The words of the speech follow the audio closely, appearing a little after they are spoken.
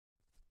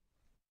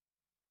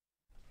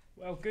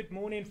Well, good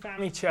morning,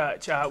 Family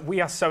Church.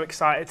 We are so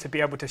excited to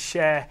be able to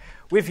share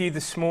with you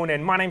this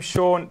morning. My name's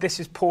Sean, this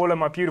is Paula,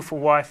 my beautiful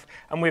wife,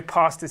 and we're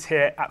pastors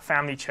here at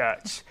Family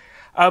Church.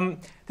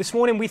 This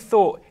morning we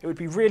thought it would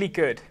be really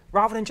good,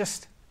 rather than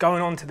just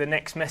going on to the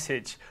next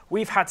message,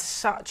 we've had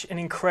such an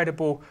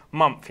incredible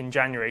month in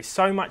January,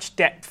 so much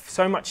depth,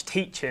 so much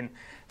teaching,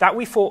 that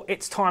we thought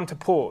it's time to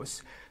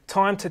pause,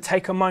 time to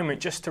take a moment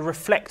just to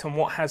reflect on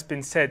what has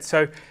been said.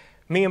 So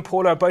me and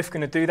Paula are both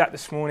going to do that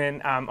this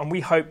morning, and we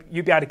hope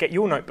you'll be able to get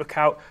your notebook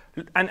out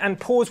and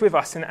pause with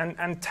us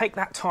and take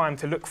that time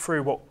to look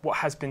through what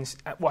has been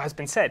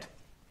said.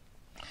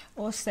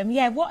 Awesome.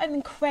 Yeah, what an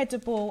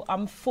incredible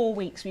 4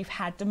 weeks we've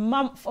had. The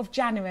month of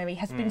January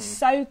has been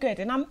so good,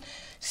 and I'm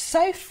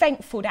so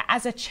thankful that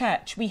as a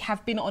church we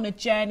have been on a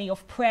journey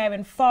of prayer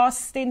and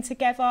fasting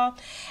together.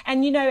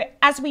 And you know,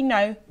 as we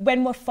know,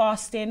 when we're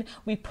fasting,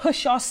 we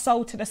push our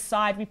soul to the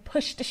side, we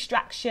push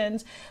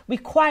distractions, we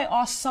quiet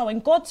our soul,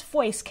 and God's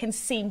voice can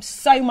seem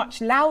so much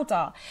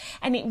louder,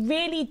 and it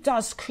really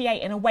does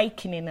create an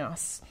awakening in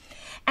us.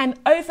 And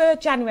over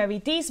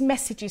January, these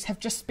messages have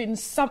just been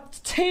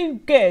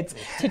too good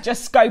to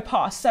just go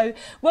past. So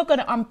we're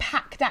going to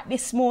unpack that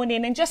this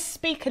morning and just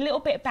speak a little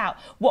bit about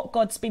what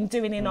God's been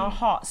doing in our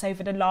hearts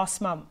over the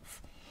last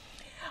month.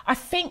 I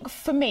think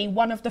for me,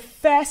 one of the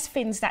first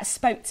things that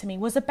spoke to me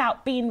was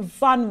about being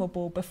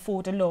vulnerable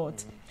before the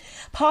Lord.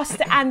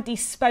 Pastor Andy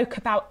spoke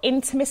about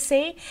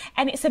intimacy,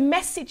 and it's a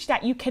message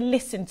that you can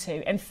listen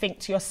to and think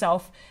to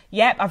yourself,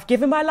 yep, I've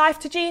given my life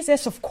to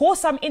Jesus. Of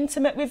course I'm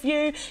intimate with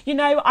you. You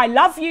know, I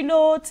love you,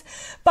 Lord.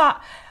 But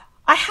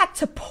I had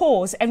to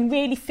pause and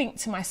really think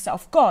to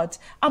myself, God,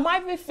 am I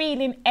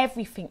revealing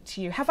everything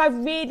to you? Have I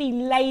really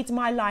laid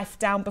my life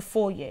down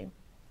before you?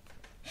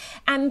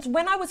 And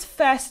when I was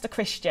first a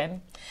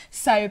Christian,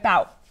 so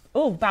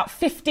about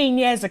 15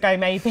 years ago,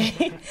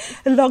 maybe,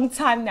 a long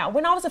time now.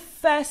 When I was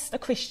first a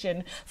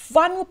Christian,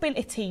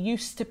 vulnerability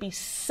used to be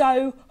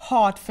so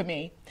hard for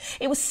me.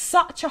 It was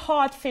such a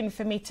hard thing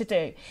for me to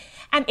do.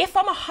 And if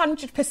I'm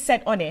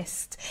 100%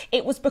 honest,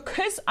 it was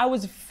because I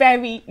was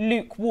very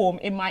lukewarm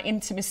in my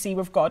intimacy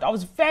with God. I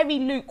was very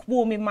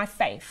lukewarm in my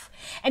faith.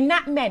 And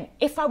that meant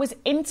if I was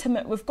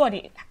intimate with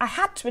God, I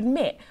had to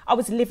admit I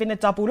was living a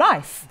double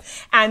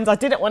life. And I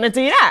didn't want to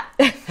do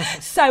that.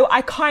 So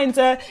I kind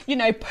of,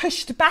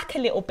 pushed back a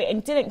little bit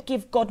and didn't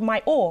give God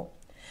my all.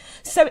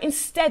 So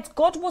instead,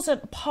 God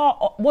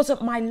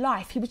wasn't my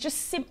life. He was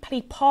just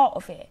simply part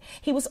of it.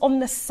 He was on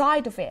the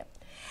side of it.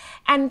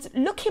 And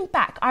looking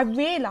back, I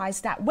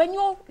realised that when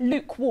you're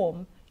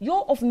lukewarm,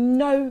 you're of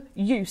no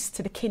use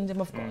to the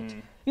kingdom of God.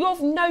 You're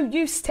of no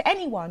use to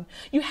anyone.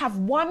 You have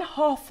one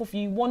half of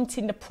you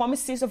wanting the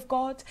promises of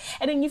God,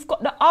 and then you've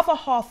got the other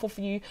half of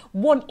you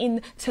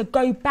wanting to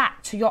go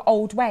back to your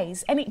old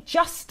ways. And it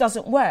just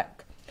doesn't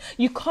work.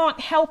 You can't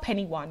help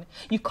anyone.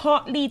 You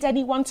can't lead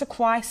anyone to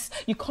Christ.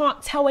 You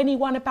can't tell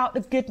anyone about the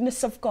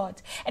goodness of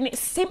God. And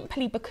it's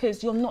simply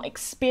because you're not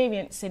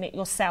experiencing it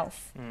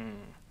yourself.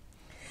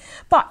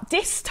 But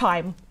this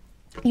time,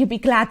 you'll be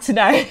glad to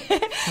know,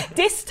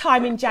 this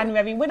time in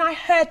January, when I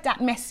heard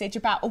that message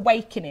about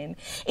awakening,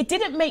 it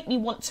didn't make me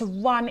want to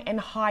run and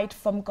hide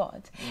from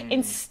God.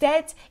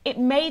 Instead, it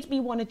made me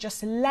want to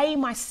just lay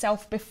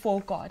myself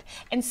before God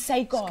and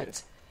say, God,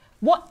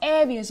 what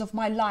areas of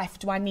my life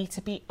do I need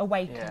to be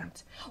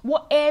awakened? Yeah.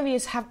 What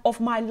areas of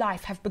my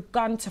life have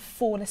begun to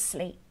fall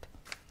asleep?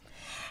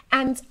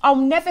 And I'll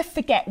never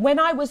forget when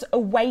I was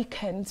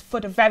awakened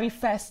for the very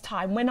first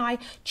time, when I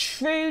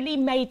truly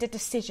made the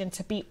decision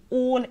to be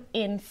all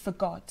in for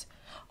God.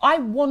 I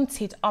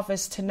wanted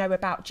others to know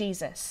about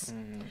Jesus.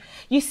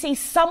 You see,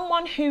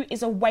 someone who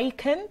is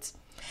awakened,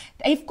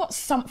 they've got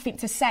something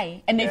to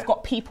say and they've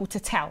got people to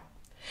tell.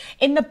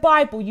 In the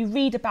Bible, you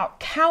read about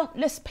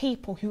countless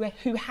people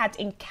who had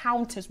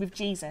encounters with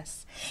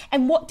Jesus.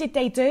 And what did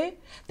they do?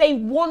 They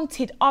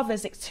wanted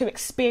others to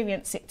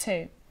experience it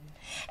too.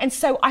 And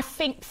so I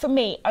think for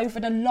me,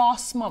 over the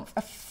last month,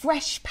 a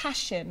fresh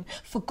passion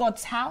for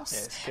God's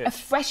house, a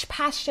fresh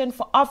passion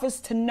for others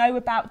to know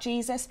about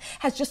Jesus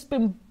has just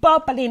been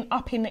bubbling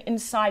up in the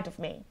inside of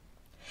me.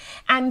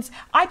 And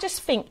I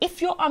just think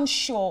if you're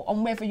unsure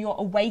on whether you're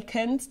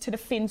awakened to the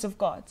things of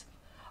God,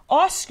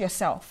 ask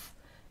yourself,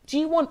 do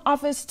you want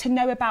others to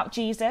know about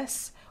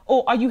Jesus,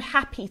 or are you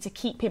happy to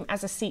keep him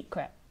as a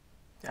secret?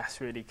 That's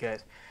really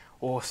good.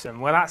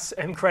 Awesome. Well, that's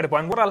incredible.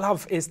 And what I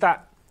love is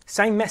that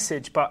same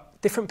message, but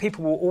different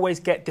people will always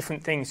get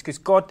different things because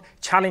God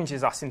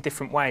challenges us in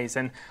different ways.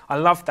 And I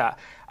love that.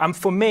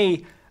 For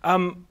me,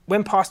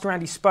 when Pastor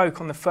Andy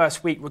spoke on the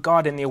first week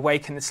regarding the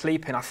awake and the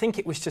sleeping, I think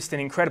it was just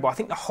incredible. I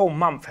think the whole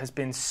month has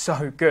been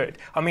so good.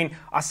 I mean,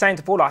 I was saying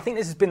to Paula, I think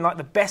this has been like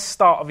the best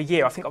start of a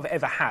year I think I've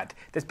ever had.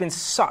 There's been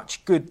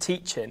such good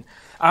teaching.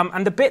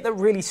 And the bit that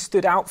really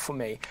stood out for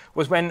me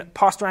was when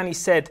Pastor Andy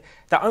said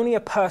that only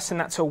a person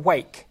that's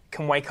awake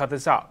can wake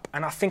others up.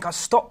 And I think I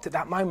stopped at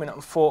that moment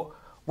and thought,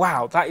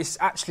 wow, that is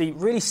actually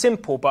really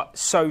simple, but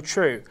so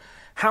true.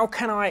 How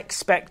can I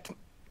expect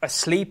a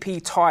sleepy,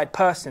 tired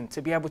person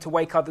to be able to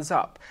wake others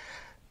up?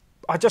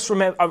 I just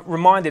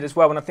reminded as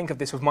well when I think of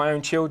this with my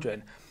own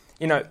children.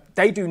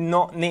 they do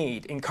not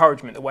need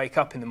encouragement to wake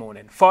up in the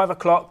morning. 5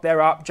 o'clock,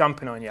 they're up,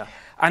 jumping on you.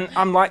 And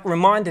I'm like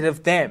reminded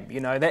of them,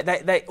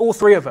 they all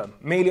three of them,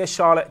 Amelia,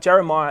 Charlotte,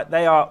 Jeremiah,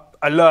 they are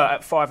alert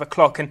at 5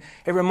 o'clock. And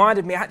it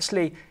reminded me,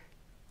 actually,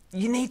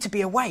 you need to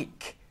be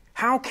awake.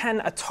 How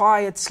can a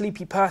tired,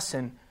 sleepy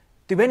person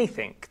do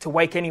anything to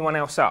wake anyone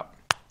else up?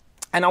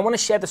 And I want to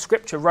share the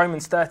scripture,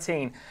 Romans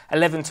 13,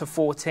 11 to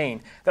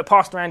 14, that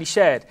Pastor Andy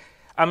shared.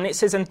 And it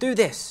says, and do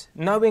this,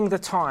 knowing the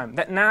time,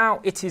 that now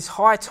it is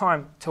high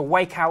time to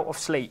wake out of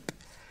sleep.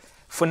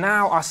 For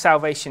now our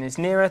salvation is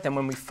nearer than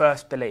when we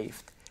first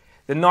believed.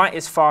 The night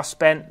is far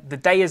spent, the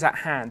day is at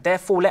hand.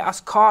 Therefore let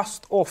us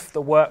cast off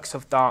the works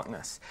of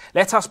darkness.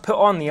 Let us put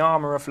on the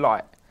armour of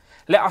light.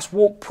 Let us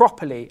walk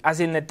properly as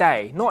in the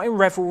day, not in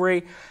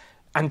revelry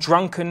and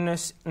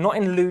drunkenness, not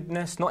in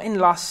lewdness, not in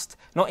lust,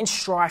 not in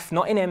strife,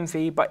 not in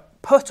envy,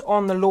 but put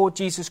on the Lord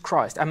Jesus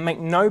Christ and make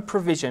no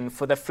provision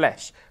for the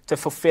flesh to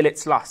fulfill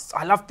its lusts.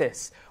 I love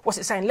this. What's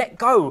it saying? Let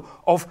go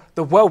of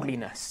the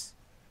worldliness.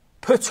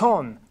 Put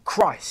on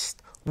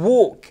Christ.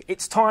 Walk.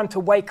 It's time to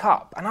wake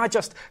up. And I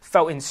just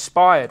felt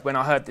inspired when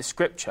I heard this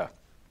scripture.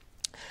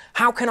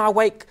 How can I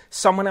wake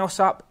someone else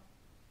up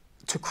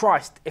to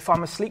Christ if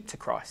I'm asleep to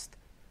Christ?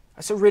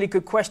 That's a really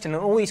good question.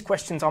 And all these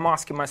questions I'm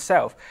asking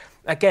myself.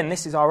 Again,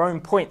 this is our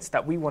own points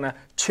that we want to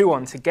chew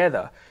on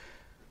together.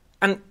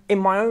 And in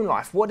my own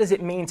life, what does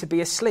it mean to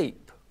be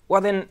asleep?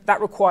 Well, then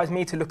that requires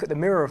me to look at the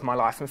mirror of my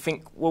life and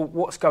think, well,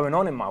 what's going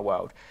on in my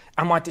world?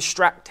 Am I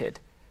distracted?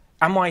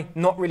 Am I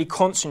not really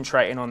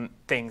concentrating on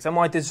things? Am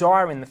I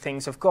desiring the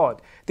things of God?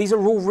 These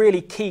are all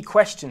really key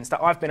questions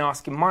that I've been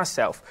asking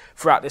myself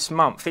throughout this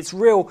month. It's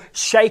real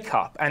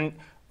shake-up. And,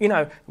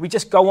 we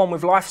just go on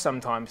with life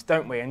sometimes,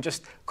 don't we? And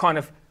just kind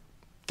of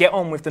get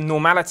on with the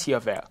normality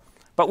of it.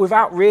 But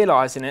without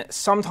realising it,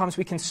 sometimes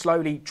we can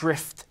slowly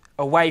drift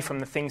away from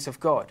the things of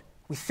God.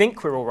 We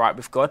think we're all right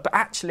with God, but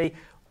actually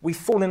we've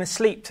fallen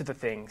asleep to the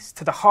things,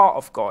 to the heart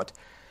of God.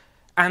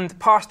 And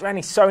Pastor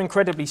Annie so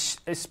incredibly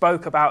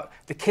spoke about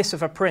the kiss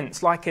of a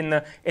prince, like in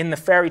the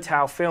fairy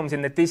tale films,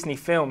 in the Disney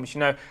films,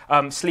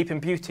 Sleeping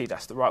Beauty.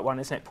 That's the right one,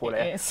 isn't it, Paula?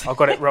 It is. I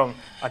got it wrong.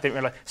 I didn't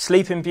realise.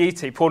 Sleeping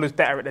Beauty. Paula's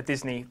better at the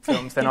Disney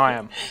films than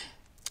I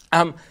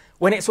am.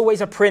 When it's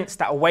always a prince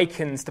that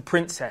awakens the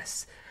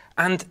princess.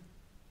 And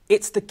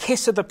it's the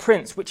kiss of the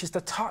prince, which is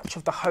the touch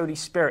of the Holy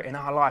Spirit in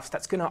our lives,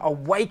 that's going to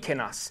awaken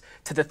us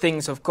to the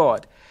things of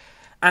God.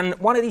 And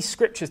one of these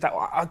scriptures that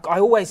I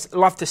always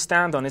love to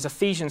stand on is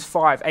Ephesians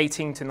 5,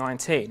 18 to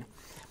 19.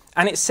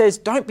 And it says,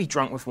 don't be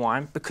drunk with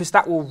wine, because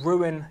that will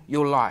ruin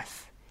your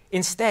life.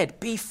 Instead,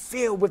 be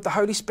filled with the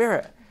Holy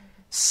Spirit.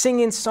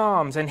 Singing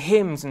psalms and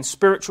hymns and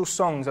spiritual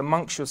songs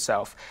amongst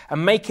yourself,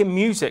 and making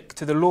music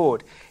to the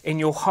Lord in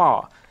your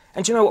heart.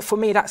 And do you know what? For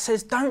me, that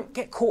says, don't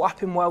get caught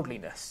up in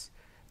worldliness.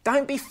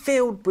 Don't be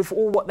filled with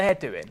all what they're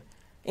doing.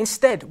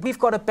 Instead, we've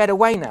got a better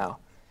way now.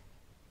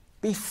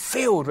 Be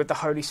filled with the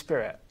Holy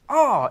Spirit.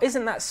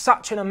 Isn't that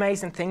such an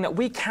amazing thing that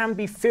we can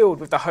be filled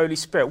with the Holy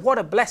Spirit? What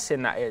a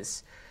blessing that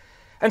is.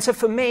 And so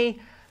for me,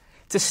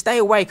 to stay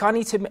awake,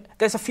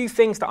 there's a few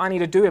things that I need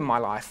to do in my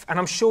life. And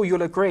I'm sure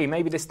you'll agree,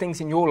 maybe there's things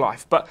in your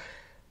life, but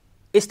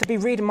it's to be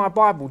reading my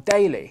Bible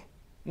daily.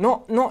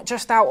 Not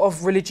just out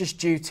of religious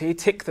duty,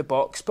 tick the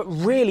box, but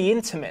really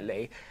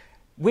intimately,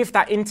 with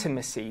that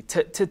intimacy,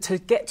 to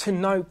get to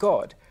know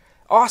God,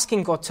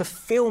 asking God to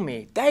fill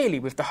me daily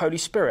with the Holy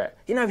Spirit.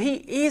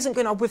 He isn't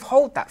going to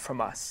withhold that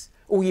from us.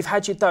 You've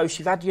had your dose,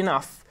 you've had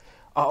enough,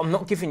 I'm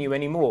not giving you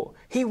any more.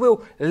 He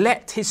will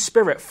let his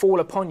Spirit fall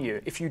upon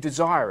you if you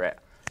desire it.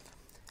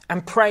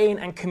 And praying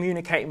and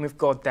communicating with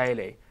God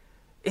daily.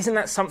 Isn't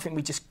that something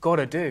we just got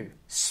to do?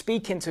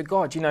 Speaking to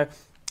God.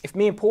 If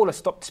me and Paula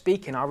stopped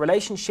speaking, our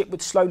relationship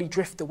would slowly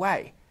drift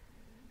away.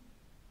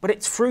 But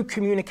it's through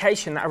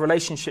communication that a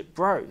relationship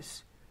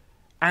grows.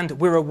 And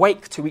we're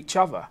awake to each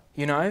other,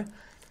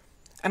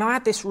 And I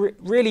had this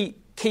really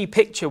key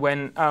picture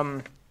when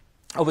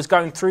I was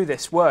going through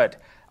this word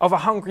of a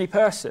hungry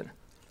person.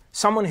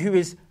 Someone who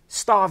is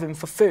starving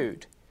for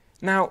food.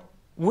 Now,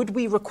 would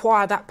we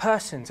require that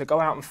person to go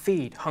out and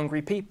feed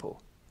hungry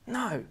people?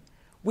 No.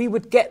 We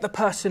would get the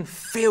person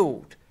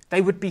filled.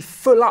 They would be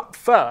full up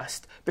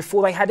first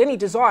before they had any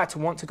desire to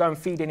want to go and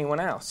feed anyone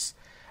else.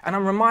 And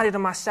I'm reminded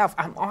of myself,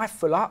 am I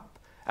full up?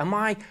 Am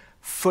I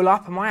full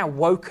up? Am I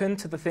awoken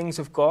to the things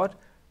of God?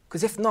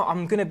 Because if not,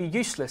 I'm going to be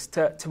useless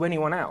to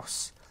anyone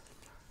else.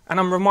 And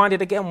I'm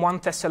reminded again, 1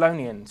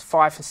 Thessalonians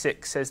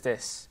 5-6 says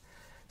this.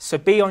 So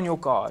be on your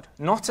guard,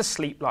 not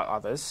asleep like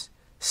others.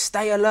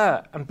 Stay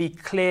alert and be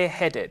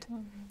clear-headed.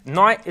 Mm-hmm.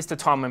 Night is the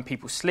time when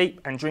people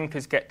sleep and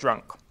drinkers get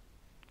drunk.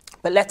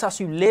 But let us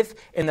who live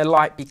in the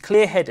light be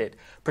clear-headed,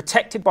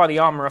 protected by the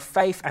armour of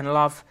faith and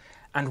love,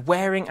 and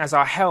wearing as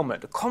our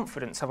helmet the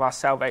confidence of our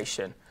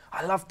salvation.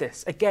 I love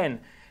this.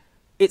 Again,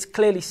 it's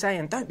clearly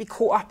saying, don't be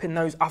caught up in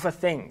those other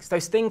things,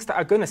 those things that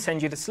are going to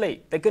send you to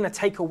sleep. They're going to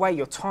take away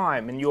your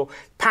time and your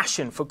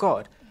passion for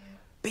God. Yeah.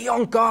 Be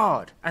on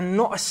guard and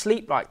not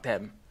asleep like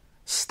them.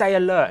 Stay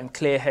alert and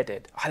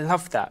clear-headed. I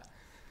love that.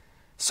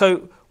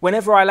 So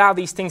whenever I allow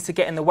these things to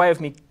get in the way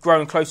of me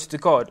growing closer to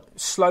God,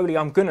 slowly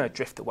I'm going to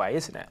drift away,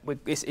 isn't it?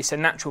 It's a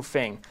natural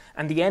thing.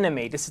 And the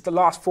enemy, this is the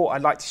last thought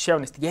I'd like to share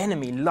on this, the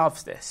enemy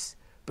loves this.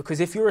 Because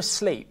if you're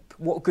asleep,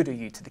 what good are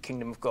you to the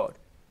kingdom of God?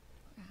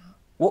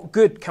 What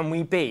good can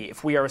we be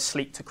if we are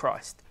asleep to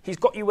Christ? He's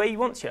got you where he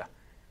wants you.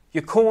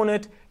 You're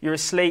cornered, you're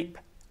asleep,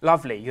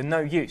 lovely, you're no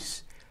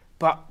use.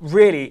 But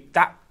really,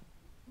 that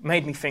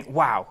made me think,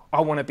 wow,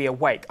 I want to be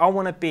awake. I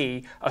want to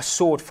be a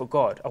sword for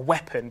God, a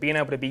weapon, being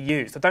able to be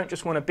used. I don't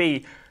just want to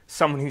be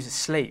someone who's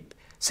asleep.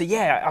 So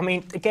yeah, I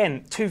mean,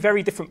 again, two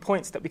very different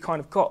points that we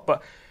kind of got,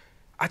 but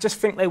I just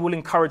think they will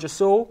encourage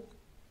us all.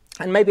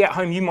 And maybe at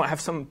home you might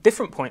have some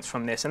different points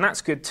from this, and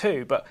that's good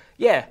too. But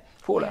yeah,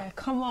 Paula. Yeah,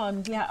 come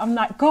on. Yeah, I'm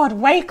like, God,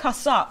 wake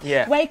us up.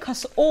 Yeah. Wake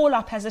us all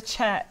up as a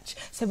church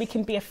so we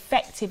can be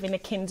effective in the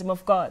kingdom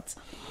of God.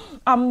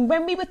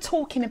 When we were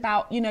talking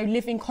about,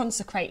 living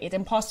consecrated,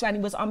 and Pastor Annie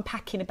was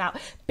unpacking about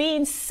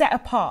being set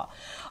apart,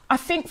 I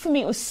think for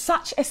me it was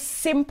such a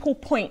simple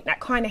point that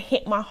kind of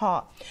hit my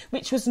heart,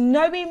 which was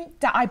knowing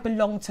that I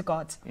belong to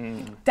God,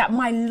 that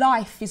my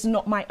life is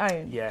not my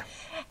own. Yeah.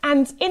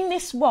 And in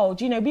this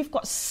world, we've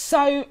got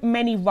so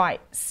many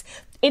rights.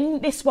 In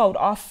this world,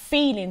 our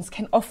feelings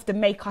can often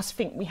make us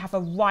think we have a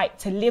right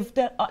to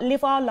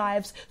live our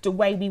lives the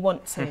way we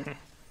want to.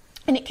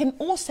 And it can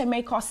also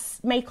make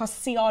us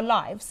see our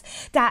lives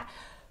that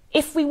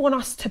if we want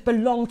us to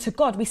belong to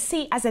God, we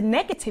see it as a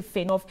negative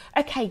thing of,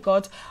 okay,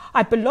 God,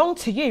 I belong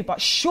to you,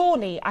 but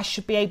surely I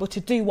should be able to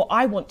do what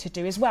I want to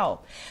do as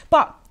well.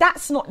 But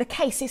that's not the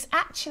case. It's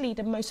actually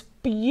the most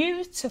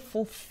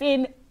beautiful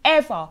thing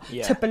ever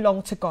to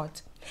belong to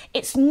God.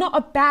 It's not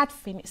a bad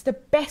thing. It's the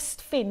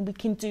best thing we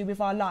can do with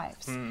our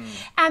lives.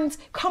 And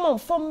come on,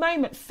 for a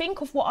moment,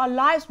 think of what our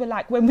lives were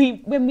like when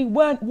we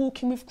weren't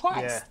walking with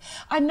Christ. Yeah.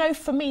 I know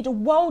for me, the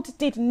world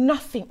did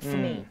nothing for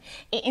me.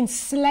 It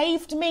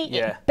enslaved me.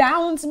 It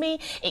bound me.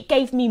 It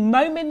gave me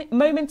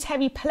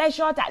momentary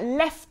pleasure that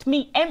left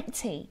me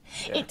empty.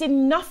 Yeah. It did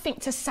nothing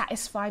to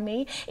satisfy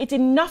me. It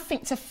did nothing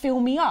to fill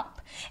me up.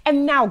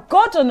 And now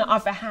God, on the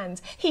other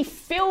hand, he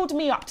filled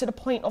me up to the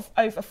point of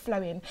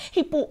overflowing.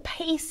 He brought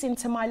peace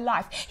into my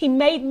life. He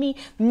made me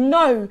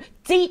know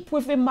deep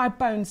within my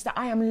bones that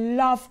I am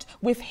loved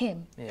with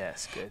him.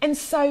 Yes, good. And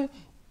so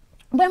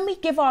when we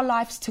give our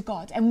lives to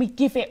God and we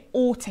give it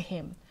all to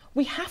him,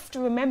 we have to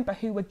remember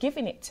who we're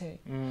giving it to.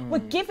 We're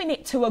giving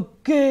it to a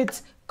good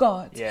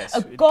God,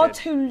 a God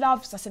who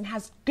loves us and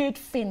has good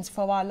things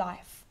for our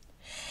life.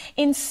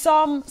 In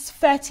Psalms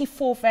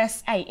 34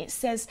 verse 8, it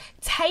says,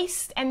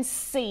 "Taste and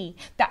see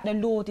that the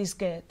Lord is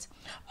good.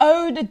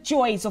 Oh, the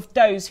joys of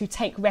those who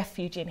take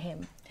refuge in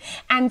him."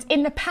 And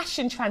in the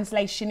Passion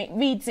Translation, it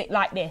reads it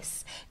like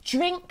this: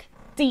 "Drink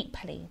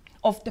deeply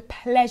of the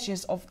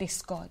pleasures of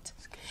this God.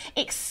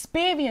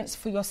 Experience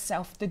for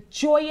yourself the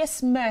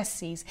joyous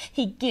mercies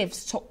he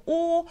gives to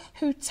all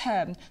who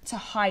turn to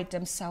hide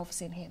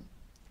themselves in him."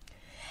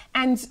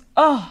 And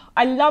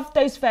I love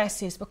those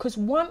verses, because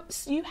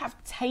once you have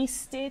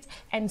tasted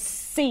and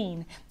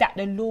seen that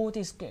the Lord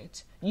is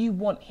good, you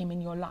want him in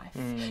your life.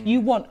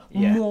 You want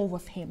more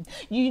of him.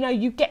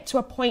 You get to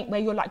a point where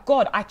you're like,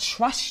 God, I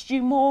trust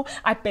you more.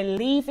 I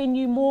believe in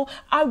you more.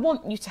 I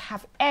want you to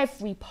have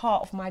every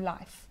part of my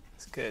life.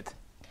 That's good.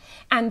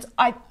 And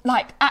at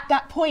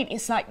that point,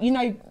 it's like,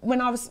 when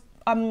I was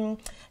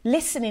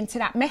listening to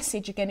that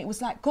message again, it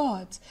was like,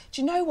 God,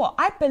 do you know what?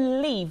 I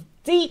believe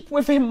deep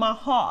within my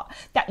heart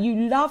that you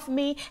love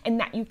me and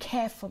that you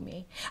care for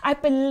me. I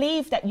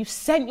believe that you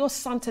sent your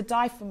son to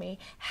die for me.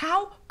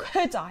 How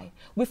could I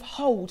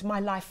withhold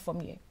my life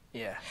from you?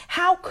 Yeah.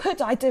 How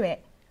could I do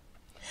it?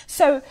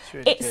 So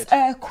it's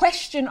a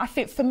question, I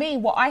think, for me,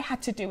 what I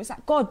had to do was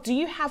like, God, do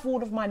you have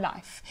all of my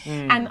life?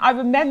 And I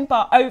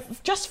remember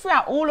just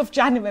throughout all of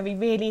January,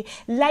 really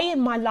laying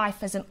my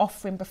life as an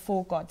offering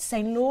before God,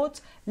 saying, Lord,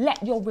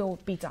 let your will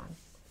be done.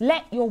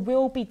 Let your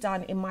will be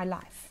done in my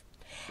life.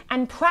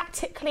 And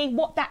practically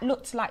what that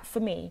looked like for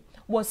me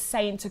was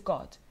saying to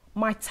God,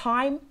 my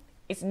time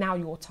is now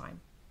your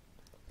time.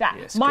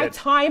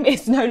 Time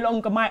is no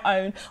longer my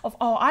own of,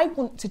 I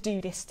want to do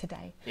this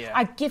today. Yeah.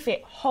 I give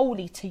it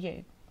wholly to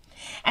you.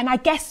 And I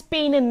guess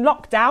being in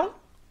lockdown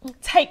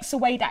takes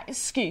away that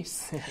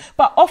excuse.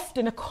 But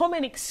often a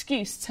common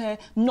excuse to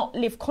not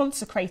live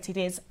consecrated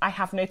is, I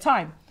have no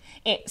time.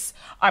 It's,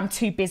 I'm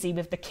too busy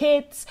with the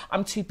kids,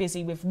 I'm too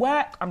busy with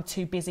work, I'm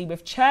too busy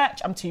with church,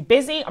 I'm too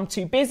busy.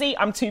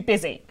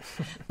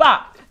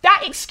 But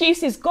that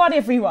excuse is God,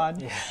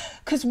 everyone.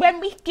 Because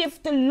when we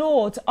give the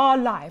Lord our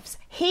lives,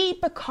 he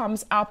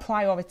becomes our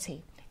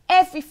priority.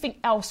 Everything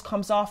else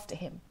comes after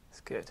him.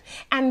 That's good.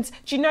 And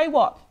do you know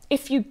what?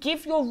 If you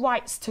give your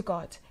rights to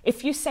God,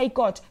 if you say,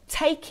 God,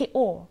 take it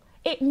all,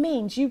 it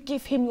means you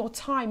give him your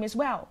time as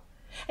well.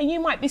 And you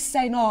might be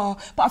saying,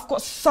 but I've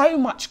got so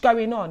much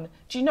going on.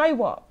 Do you know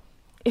what?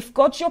 If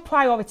God's your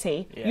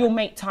priority, you'll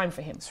make time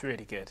for him. It's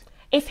really good.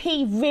 If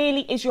he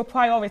really is your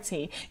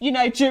priority,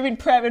 during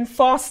prayer and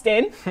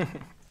fasting,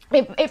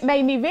 it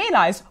made me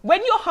realise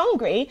when you're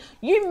hungry,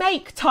 you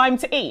make time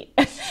to eat.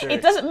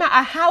 It doesn't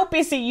matter how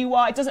busy you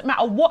are. It doesn't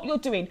matter what you're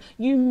doing.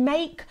 You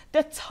make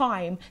the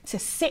time to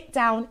sit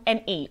down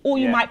and eat. Or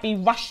you might be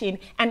rushing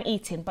and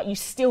eating, but you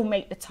still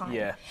make the time.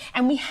 Yeah.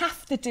 And we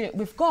have to do it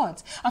with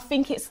God. I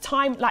think it's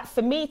time, like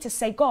for me, to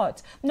say,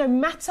 God, no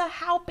matter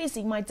how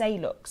busy my day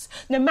looks,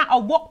 no matter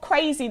what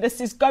craziness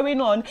is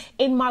going on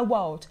in my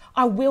world,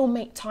 I will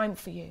make time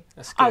for you.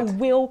 That's good. I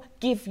will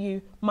give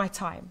you my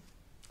time.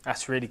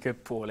 That's really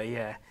good, Paula,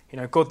 yeah. You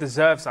know, God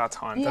deserves our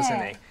time,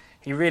 doesn't he?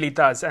 He really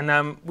does.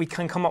 And we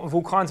can come up with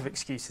all kinds of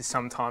excuses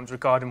sometimes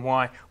regarding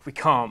why we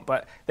can't,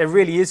 but there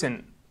really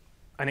isn't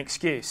an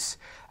excuse.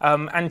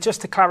 And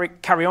just to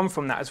carry on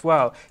from that as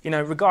well, you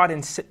know,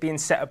 regarding being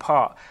set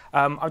apart,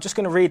 I'm just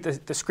going to read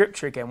the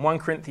scripture again. 1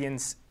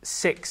 Corinthians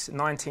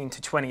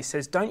 6:19-20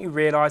 says, "Don't you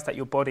realise that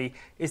your body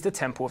is the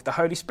temple of the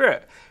Holy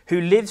Spirit, who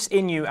lives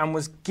in you and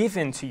was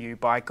given to you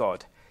by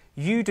God?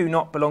 You do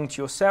not belong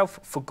to yourself,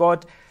 for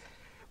God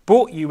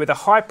bought you with a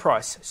high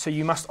price, so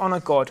you must honour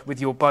God with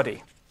your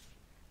body."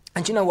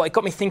 And you know what? It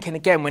got me thinking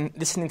again when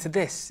listening to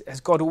this, as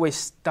God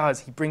always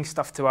does, he brings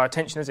stuff to our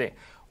attention, doesn't he?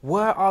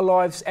 Were our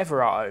lives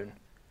ever our own?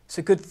 It's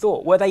a good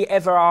thought. Were they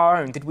ever our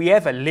own? Did we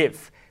ever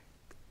live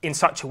in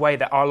such a way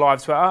that our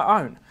lives were our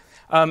own?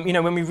 You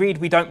know, when we read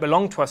we don't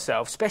belong to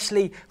ourselves,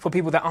 especially for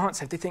people that aren't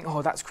saved, they think,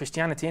 oh, that's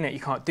Christianity, innit? You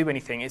can't do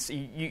anything.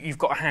 You've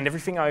got to hand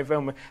everything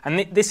over.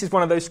 And this is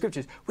one of those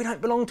scriptures. We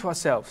don't belong to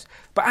ourselves.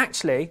 But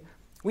actually,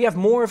 we have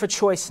more of a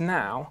choice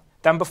now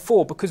than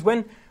before, because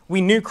when we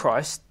knew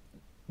Christ,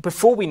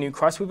 before we knew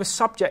Christ, we were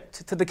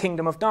subject to the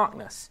kingdom of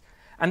darkness.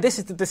 And this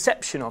is the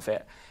deception of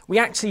it. We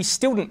actually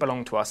still didn't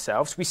belong to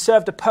ourselves. We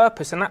served a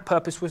purpose, and that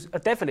purpose was a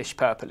devilish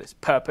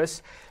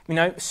purpose. You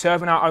know,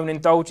 serving our own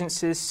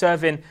indulgences,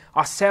 serving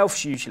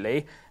ourselves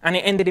usually, and it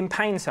ended in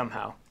pain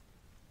somehow.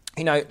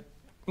 You know,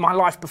 my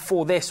life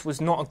before this was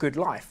not a good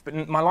life,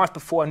 but my life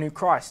before I knew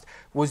Christ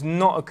was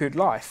not a good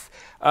life.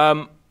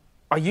 I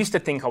used to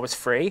think I was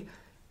free.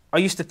 I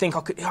used to think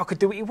I could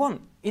do what you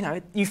want. You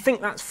know, you think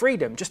that's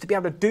freedom, just to be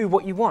able to do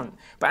what you want.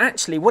 But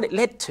actually, what it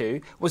led to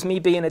was me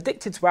being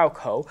addicted to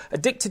alcohol,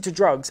 addicted to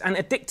drugs, and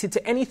addicted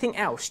to anything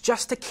else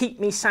just to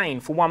keep me sane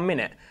for 1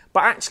 minute.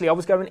 But actually, I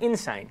was going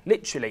insane,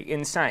 literally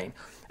insane.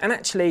 And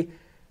actually,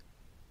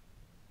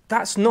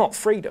 that's not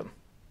freedom.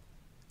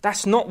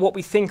 That's not what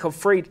we think of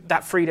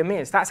that freedom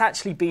is. That's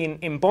actually being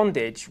in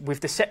bondage with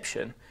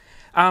deception.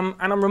 And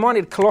I'm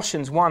reminded of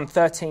Colossians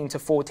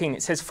 1:13-14.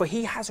 It says, "For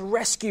he has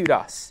rescued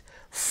us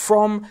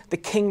from the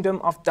kingdom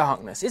of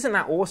darkness." Isn't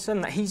that awesome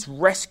that he's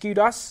rescued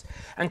us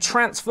and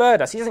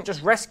transferred us? He hasn't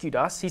just rescued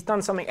us, he's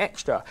done something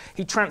extra.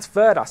 He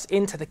transferred us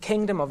into the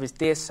kingdom of his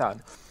dear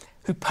Son,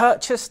 who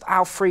purchased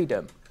our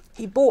freedom.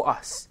 He bought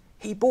us.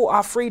 He bought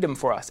our freedom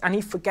for us, and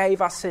he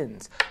forgave our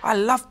sins. I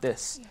love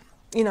this. Yeah.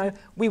 You know,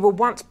 we were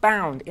once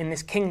bound in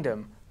this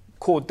kingdom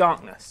called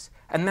darkness,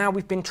 and now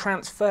we've been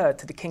transferred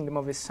to the kingdom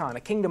of his Son,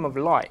 a kingdom of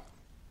light.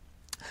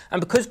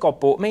 And because God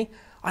bought me,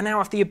 I now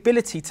have the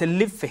ability to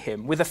live for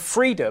him with a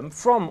freedom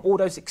from all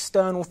those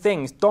external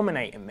things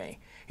dominating me.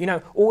 You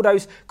know, all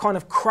those kind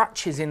of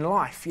crutches in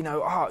life, you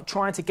know,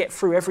 trying to get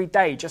through every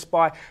day just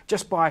by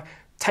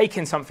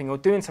taking something or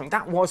doing something.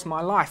 That was my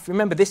life.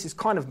 Remember, this is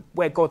kind of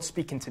where God's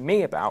speaking to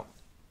me about.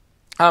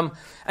 And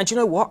you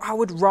know what? I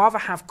would rather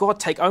have God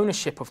take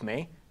ownership of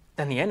me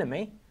than the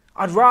enemy.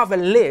 I'd rather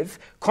live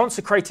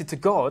consecrated to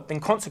God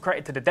than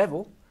consecrated to the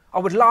devil. I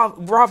would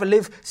rather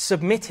live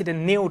submitted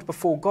and kneeled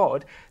before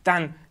God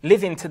than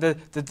live into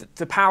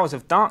the powers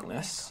of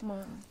darkness. Come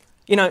on.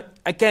 You know,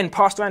 again,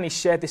 Pastor Annie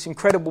shared this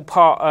incredible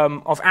part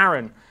of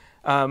Aaron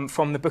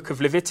from the book of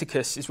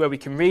Leviticus, is where we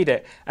can read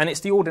it. And it's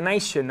the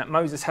ordination that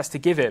Moses has to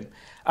give him.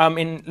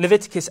 In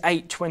Leviticus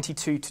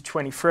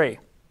 8:22-23,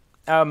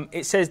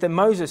 it says that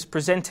Moses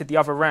presented the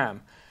other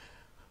ram,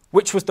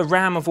 which was the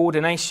ram of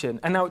ordination.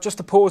 And now, just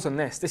to pause on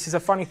this is a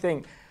funny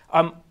thing.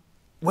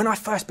 When I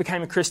first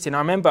became a Christian, I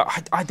remember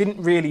I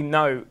didn't really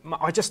know.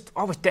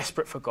 I was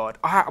desperate for God.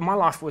 My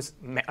life was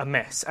a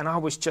mess, and I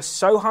was just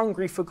so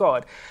hungry for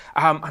God.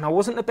 And I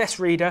wasn't the best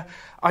reader.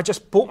 I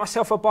just bought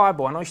myself a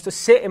Bible, and I used to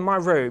sit in my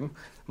room,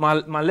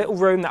 my little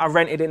room that I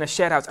rented in a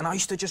shed house, and I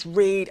used to just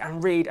read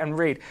and read and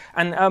read.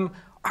 And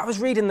I was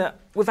reading that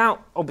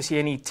without, obviously,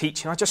 any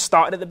teaching. I just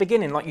started at the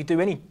beginning, like you do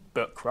any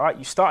book, right?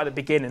 You start at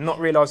the beginning, not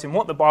realising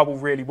what the Bible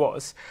really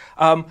was.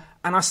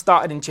 And I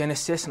started in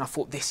Genesis, and I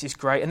thought, this is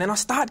great. And then I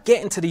started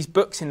getting to these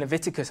books in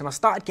Leviticus, and I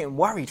started getting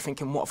worried,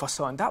 thinking, what have I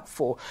signed up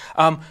for?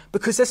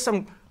 Because there's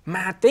some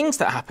mad things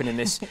that happen in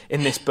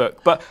this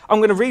book. But I'm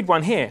going to read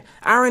one here.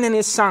 Aaron and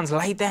his sons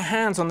laid their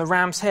hands on the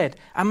ram's head,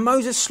 and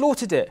Moses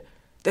slaughtered it.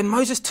 Then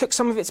Moses took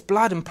some of its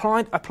blood and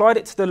applied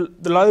it to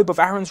the lobe of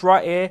Aaron's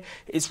right ear,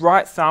 his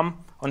right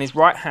thumb on his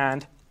right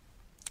hand,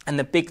 and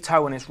the big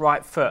toe on his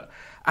right foot.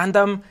 And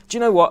do you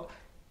know what?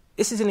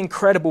 This is an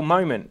incredible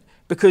moment,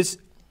 because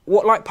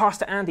what, like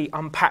Pastor Andy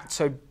unpacked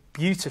so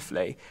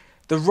beautifully,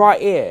 the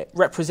right ear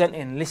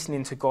representing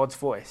listening to God's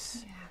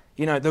voice. Yeah.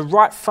 You know, the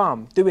right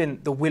thumb doing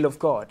the will of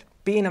God,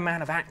 being a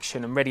man of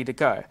action and ready to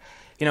go.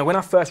 You know, when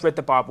I first read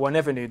the Bible, I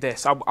never knew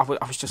this. I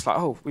was just like,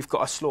 oh, we've got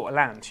to slaughter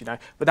lambs, you know.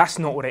 But that's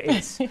not what it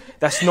is.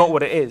 That's not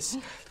what it is.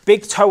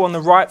 Big toe on the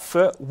right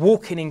foot,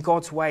 walking in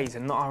God's ways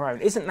and not our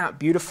own. Isn't that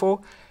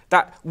beautiful?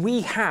 That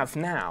we have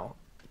now,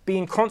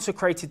 being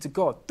consecrated to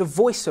God, the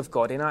voice of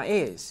God in our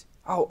ears.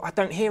 Oh, I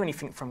don't hear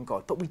anything from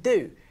God, but we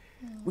do.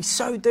 We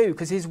so do,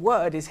 because his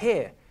word is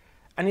here.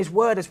 And his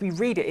word, as we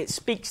read it, it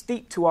speaks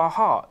deep to our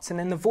hearts. And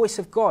then the voice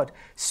of God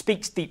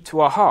speaks deep to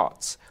our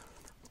hearts.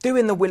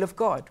 Doing the will of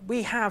God.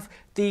 We have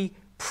the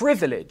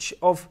privilege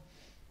of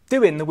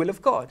doing the will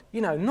of God.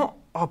 You know, not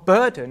our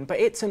burden,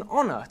 but it's an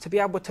honour to be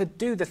able to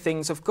do the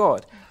things of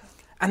God.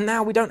 And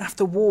now we don't have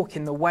to walk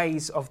in the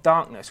ways of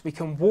darkness. We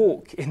can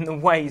walk in the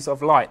ways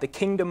of light. The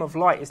kingdom of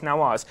light is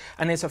now ours,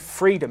 and there's a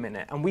freedom in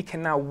it, and we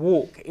can now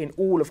walk in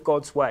all of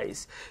God's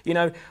ways. You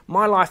know,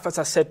 my life, as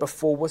I said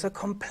before, was a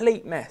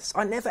complete mess.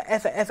 I never,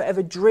 ever, ever,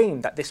 ever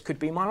dreamed that this could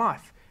be my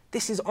life.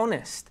 This is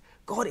honest.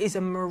 God is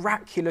a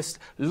miraculous,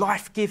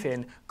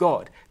 life-giving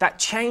God that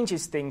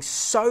changes things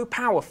so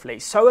powerfully,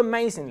 so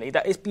amazingly,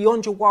 that it's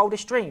beyond your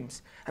wildest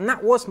dreams. And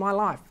that was my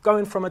life,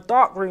 going from a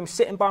dark room,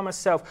 sitting by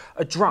myself,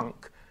 a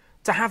drunk,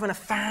 to having a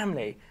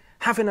family,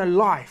 having a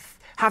life,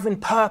 having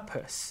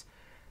purpose,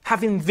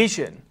 having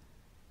vision.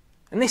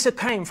 And this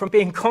came from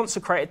being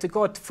consecrated to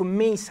God, for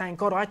me saying,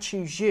 God, I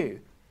choose you.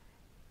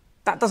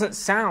 That doesn't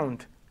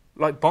sound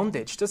like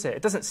bondage, does it?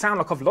 It doesn't sound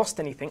like I've lost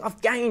anything. I've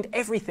gained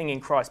everything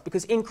in Christ,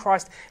 because in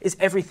Christ is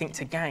everything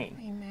to gain.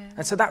 Amen.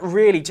 And so that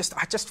really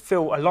I just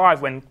feel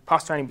alive when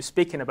Pastor Annie was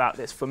speaking about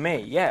this for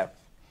me, yeah.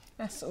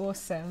 That's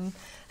awesome.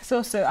 It's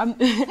also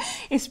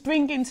it's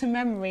bringing to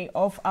memory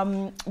of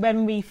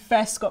when we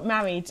first got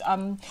married.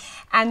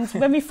 And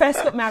when we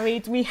first got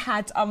married, we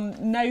had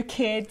no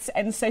kids,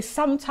 and so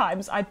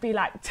sometimes I'd be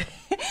like,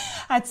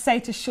 I'd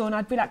say to Sean,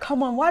 I'd be like,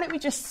 "Come on, why don't we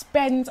just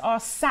spend our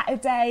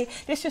Saturday?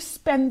 Let's just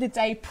spend the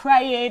day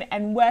praying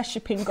and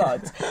worshiping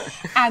God."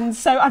 And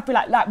so I'd be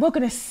like, we're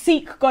going to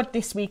seek God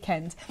this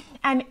weekend.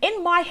 And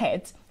in my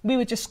head, we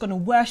were just going to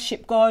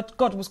worship God.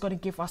 God was going to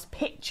give us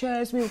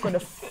pictures. We were going to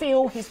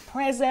feel his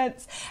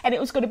presence. And it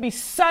was going to be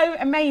so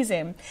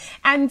amazing.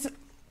 And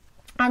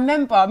I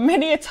remember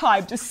many a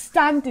time just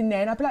standing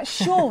there and I'd be like,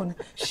 Sean,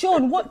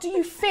 what do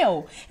you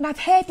feel? And I'd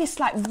hear this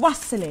like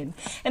rustling.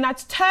 And I'd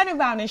turn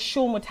around and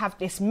Sean would have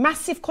this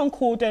massive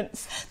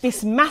concordance,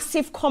 this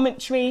massive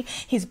commentary,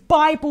 his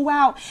Bible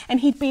out.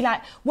 And he'd be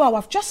like, well,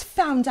 I've just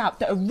found out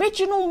the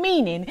original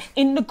meaning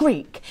in the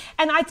Greek.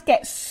 And I'd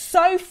get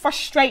so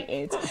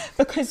frustrated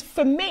because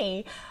for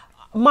me,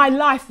 my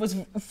life was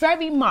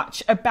very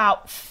much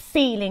about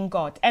feeling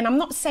God. And I'm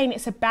not saying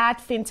it's a bad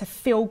thing to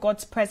feel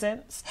God's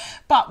presence,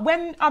 but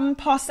when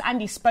Pastor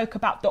Andy spoke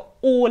about the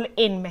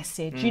all-in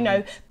message, you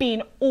know,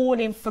 being all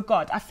in for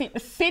God, I think the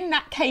thing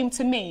that came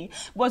to me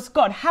was,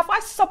 God, have I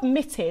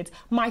submitted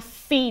my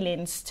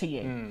feelings to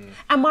you?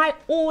 Am I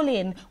all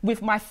in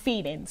with my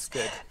feelings?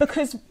 Good.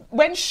 Because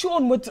when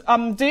Sean would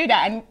do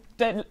that, and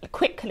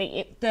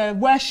the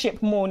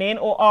worship morning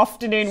or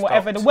afternoon,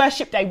 whatever, the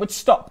worship day would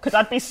stop because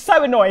I'd be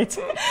so annoyed.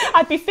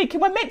 I'd be thinking,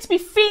 we're meant to be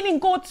feeling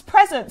God's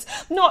presence,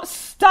 not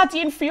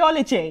studying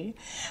theology.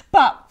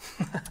 But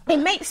it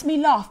makes me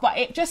laugh, but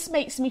it just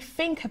makes me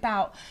think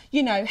about,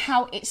 you know,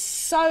 how it's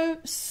so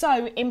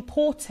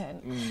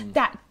important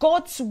that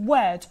God's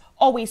word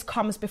always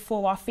comes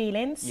before our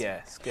feelings.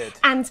 Yes, good.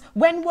 And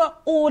when we're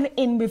all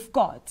in with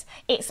God,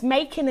 it's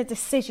making a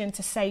decision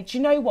to say, do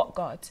you know what,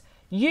 God?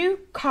 You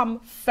come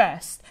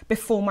first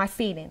before my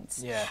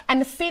feelings. Yeah. And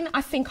the thing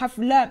I think I've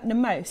learnt the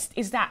most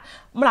is that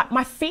like,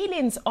 my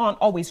feelings aren't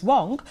always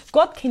wrong.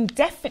 God can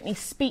definitely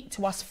speak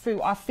to us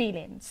through our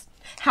feelings.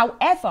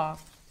 However,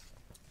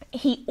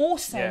 he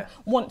also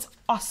wants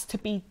us to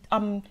be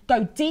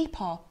go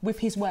deeper with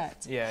his word.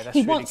 Yeah, that's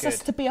he really wants good. us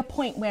to be a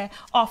point where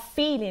our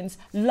feelings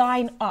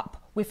line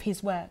up with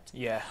his word.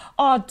 Yeah.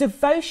 Our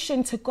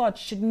devotion to God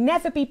should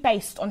never be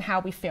based on how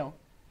we feel.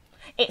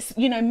 It's,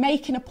 you know,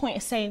 making a point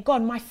of saying,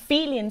 God, my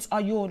feelings are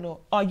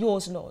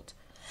yours, Lord.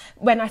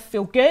 When I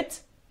feel good,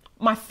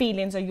 my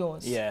feelings are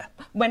yours. Yeah.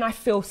 When I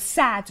feel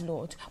sad,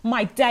 Lord,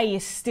 my day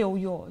is still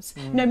yours.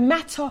 No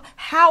matter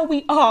how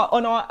we are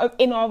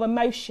in our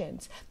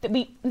emotions, that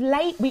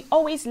we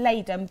always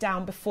lay them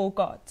down before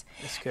God.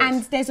 That's good.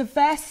 And there's a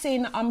verse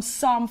in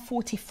Psalm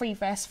 43,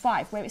 verse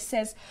 5, where it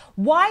says,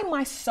 "Why,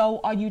 my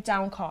soul, are you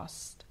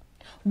downcast?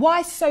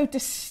 Why so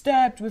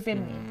disturbed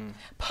within me?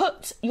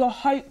 Put your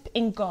hope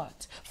in God,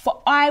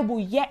 for I will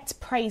yet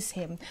praise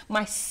him,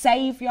 my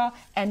Saviour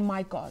and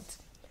my God."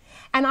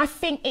 And I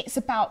think it's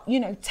about, you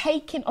know,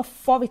 taking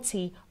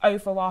authority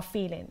over our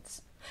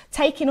feelings.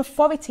 Taking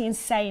authority and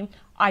saying,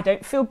 I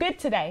don't feel good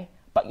today,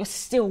 but you're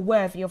still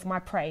worthy of my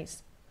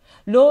praise.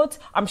 Lord,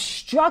 I'm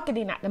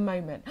struggling at the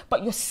moment,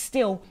 but you're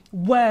still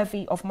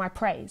worthy of my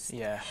praise.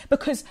 Yeah.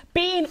 Because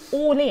being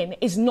all in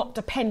is not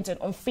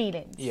dependent on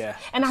feelings. Yeah.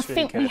 And I That's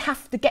really think we good.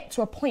 have to get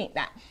to a point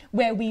that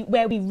where we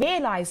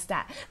realise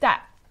that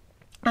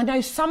I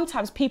know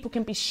sometimes people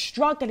can be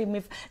struggling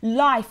with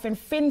life and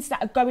things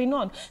that are going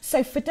on.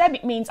 So for them,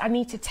 it means I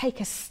need to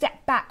take a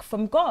step back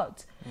from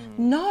God.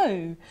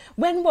 No.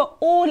 When we're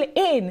all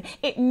in,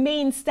 it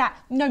means that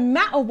no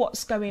matter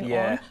what's going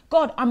on,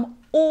 God, I'm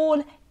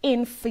all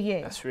in for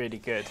you. That's really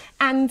good.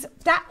 And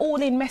that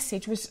all-in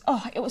message was,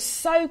 it was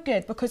so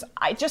good, because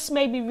it just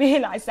made me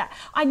realise that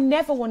I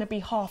never want to be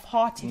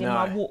half-hearted in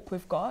my walk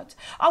with God.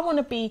 I want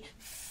to be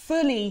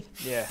fully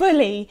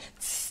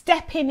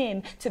stepping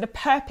in to the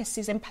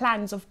purposes and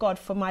plans of God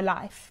for my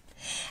life.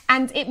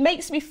 And it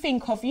makes me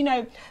think of,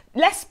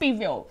 let's be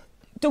real,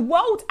 the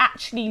world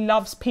actually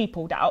loves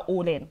people that are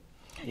all in.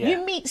 Yeah.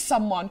 You meet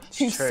someone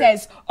who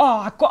says,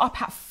 I got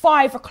up at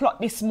 5 o'clock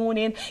this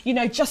morning,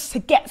 just to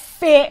get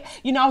fit.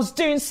 I was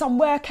doing some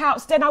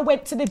workouts. Then I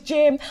went to the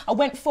gym. I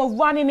went for a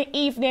run in the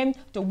evening.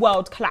 The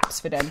world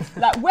collapsed for them.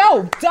 Like,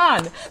 well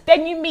done.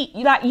 Then you meet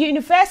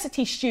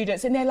university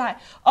students and they're like,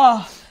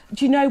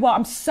 do you know what?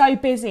 I'm so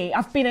busy.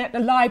 I've been at the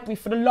library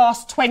for the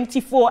last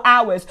 24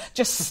 hours,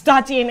 just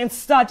studying and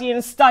studying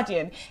and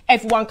studying.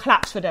 Everyone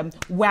claps for them.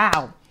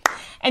 Wow.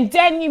 And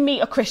then you meet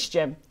a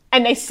Christian.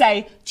 And they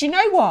say, do you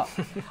know what?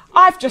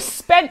 I've just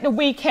spent the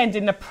weekend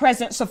in the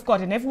presence of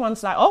God. And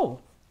everyone's like, oh,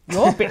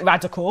 you're a bit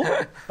radical.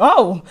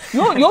 Oh,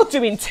 you're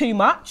doing too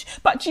much.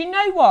 But do you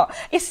know what?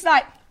 It's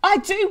like, I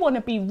do want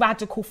to be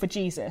radical for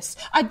Jesus.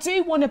 I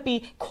do want to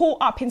be caught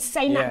up in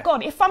saying that,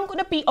 God, if I'm going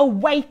to be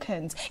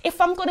awakened, if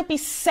I'm going to be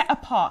set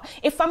apart,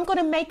 if I'm going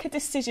to make a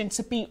decision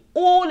to be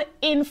all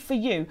in for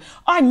you,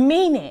 I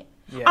mean it.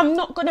 Yeah. I'm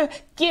not going to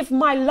give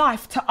my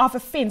life to other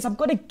things. I'm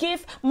going to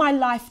give my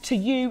life to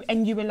you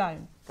and you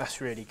alone.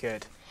 That's really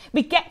good.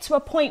 We get to a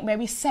point where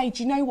we say,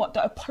 do you know what?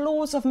 The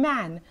applause of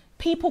man,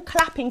 people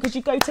clapping because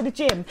you go to the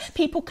gym,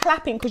 people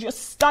clapping because you're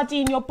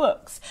studying your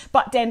books,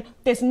 but then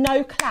there's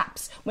no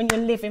claps when you're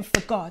living for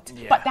God.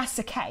 Yeah. But that's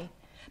okay,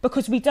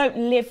 because we don't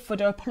live for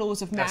the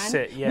applause of man. That's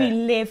it, yeah. We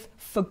live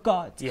for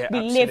God. Yeah, we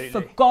absolutely. live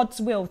for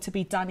God's will to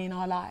be done in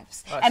our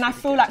lives. That's and I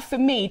really feel good. like for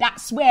me,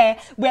 that's where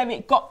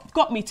it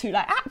got me to.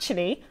 Like,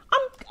 actually,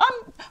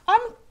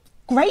 I'm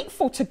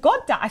grateful to God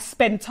that I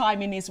spend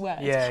time in his word.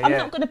 I'm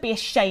not going to be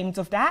ashamed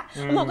of that.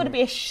 I'm not going to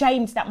be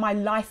ashamed that my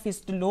life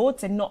is the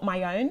Lord's and not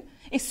my own.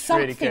 It's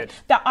something really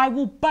that I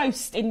will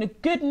boast in the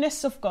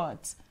goodness of God.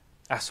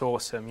 That's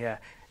awesome, yeah.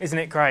 Isn't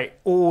it great?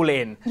 All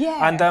in.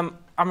 Yeah. And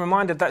I'm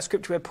reminded of that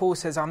scripture where Paul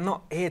says, I'm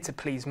not here to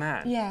please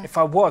man. Yeah. If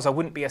I was, I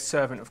wouldn't be a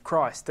servant of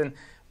Christ. And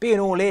being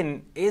all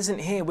in isn't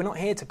here. We're not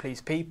here to please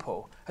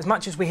people. As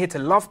much as we're here to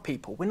love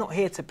people, we're not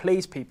here to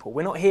please people.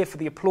 We're not here for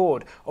the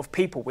applause of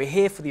people. We're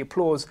here for the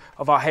applause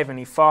of our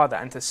Heavenly Father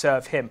and to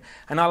serve him.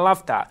 And I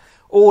love that.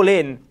 All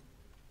in,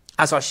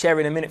 as I share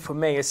in a minute, for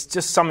me, it's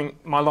just something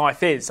my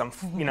life is.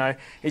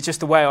 It's just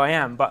the way I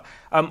am. But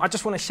I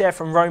just want to share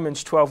from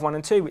Romans 12:1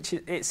 and 2, which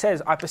it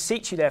says, I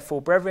beseech you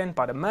therefore, brethren,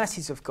 by the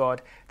mercies of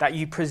God, that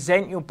you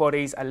present your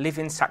bodies a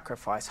living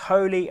sacrifice,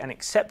 holy and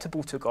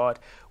acceptable to God,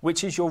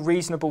 which is your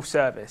reasonable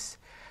service.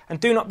 And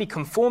do not be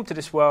conformed to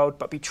this world,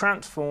 but be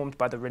transformed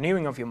by the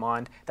renewing of your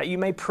mind, that you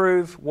may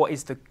prove what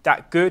is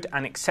that good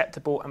and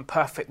acceptable and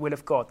perfect will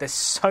of God. There's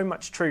so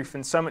much truth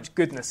and so much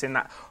goodness in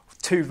that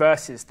 2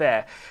 verses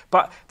there.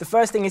 But the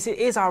first thing is, it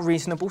is our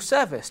reasonable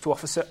service to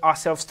offer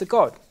ourselves to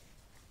God.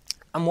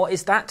 And what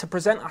is that? To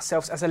present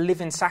ourselves as a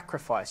living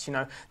sacrifice,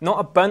 not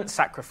a burnt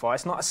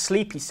sacrifice, not a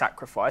sleepy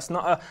sacrifice,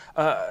 not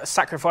a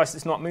sacrifice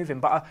that's not moving,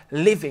 but a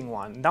living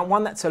one, that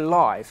one that's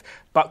alive,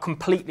 but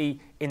completely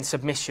in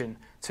submission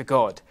to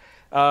God.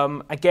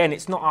 Again,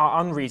 it's not our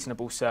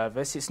unreasonable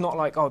service. It's not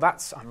like,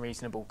 that's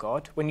unreasonable,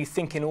 God. When you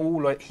think in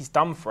all that he's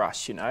done for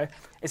us,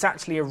 it's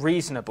actually a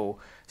reasonable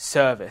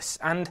service.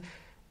 And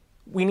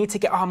we need to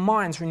get our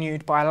minds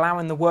renewed by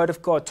allowing the word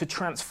of God to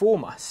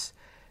transform us.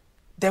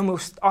 Then we'll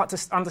start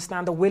to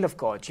understand the will of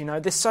God.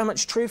 There's so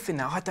much truth in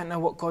there. I don't know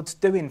what God's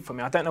doing for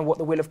me. I don't know what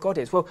the will of God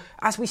is. Well,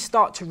 as we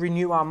start to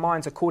renew our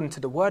minds according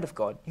to the word of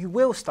God, you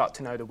will start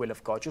to know the will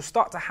of God. You'll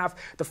start to have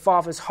the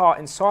Father's heart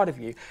inside of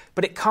you.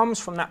 But it comes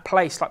from that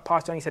place, like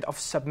Pastor Tony said, of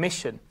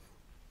submission.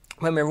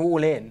 When we're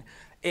all in,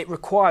 it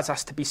requires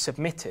us to be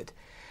submitted.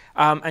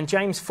 And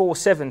James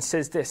 4:7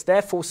 says this,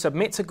 therefore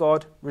submit to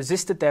God,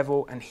 resist the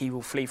devil, and he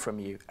will flee from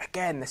you.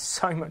 Again, there's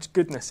so much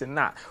goodness in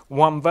that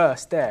one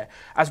verse there.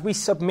 As we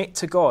submit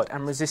to God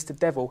and resist the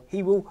devil,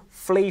 he will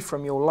flee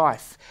from your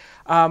life.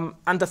 And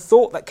the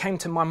thought that came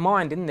to my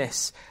mind in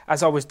this,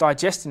 as I was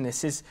digesting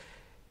this, is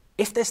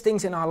if there's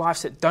things in our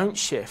lives that don't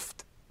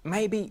shift,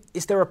 maybe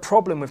is there a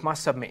problem with my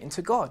submitting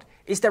to God?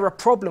 Is there a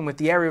problem with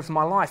the area of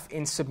my life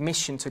in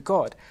submission to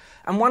God?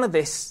 And one of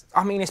this,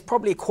 it's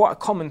probably quite a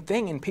common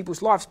thing in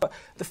people's lives, but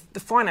the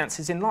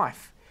finances in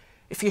life.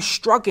 If you're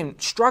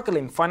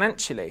struggling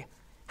financially,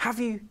 have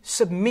you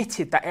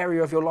submitted that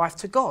area of your life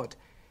to God?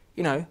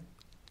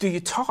 Do you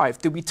tithe?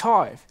 Do we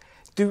tithe?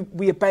 Do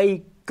we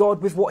obey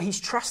God with what he's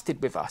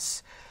trusted with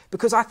us?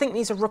 Because I think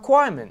these are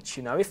requirements,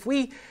 If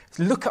we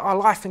look at our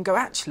life and go,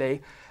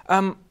 actually,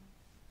 I'm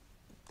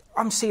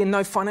seeing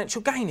no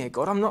financial gain here,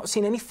 God. I'm not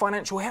seeing any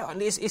financial help.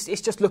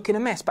 It's just looking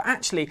a mess. But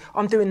actually,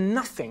 I'm doing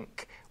nothing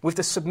with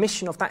the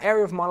submission of that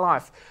area of my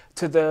life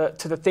to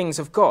the things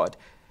of God.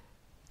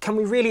 Can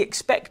we really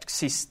expect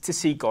to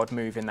see God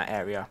move in that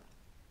area?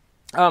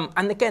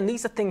 And again,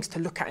 these are things to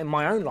look at in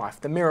my own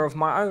life, the mirror of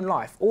my own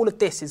life. All of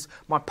this is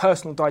my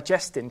personal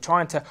digesting,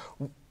 trying to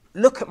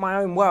look at my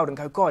own world and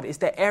go, God, is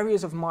there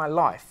areas of my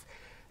life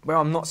where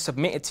I'm not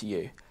submitted to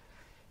you?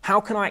 How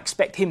can I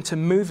expect him to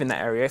move in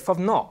that area if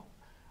I'm not?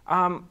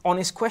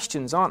 Honest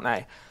questions, aren't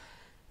they?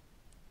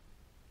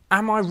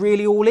 Am I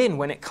really all in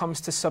when it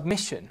comes to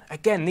submission?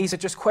 Again, these are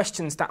just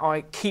questions that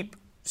I keep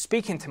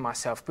speaking to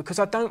myself because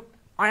I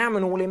am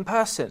an all-in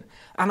person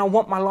and I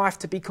want my life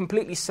to be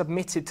completely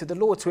submitted to the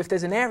Lord. So if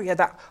there's an area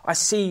that I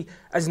see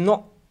as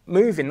not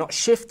moving, not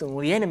shifting,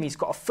 or the enemy's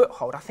got a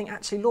foothold, I think,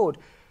 actually, Lord,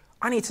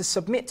 I need to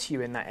submit to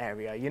you in that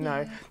area, you know.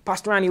 Yeah.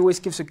 Pastor Andy always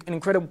gives an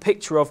incredible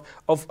picture of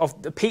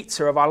the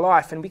pizza of our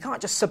life, and we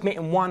can't just submit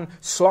in one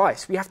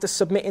slice. We have to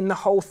submit in the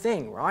whole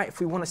thing, right, if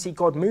we want to see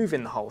God move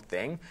in the whole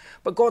thing.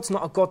 But God's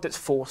not a God that's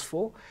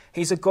forceful.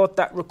 He's a God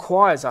that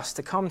requires us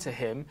to come to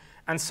him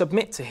and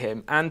submit to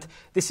him. And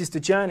this is the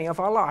journey of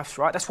our lives,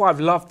 right? That's why I've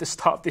loved the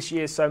start of this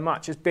year so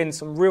much. There's been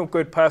some real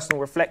good personal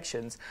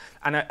reflections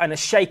and a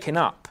shaking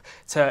up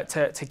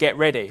to get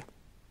ready.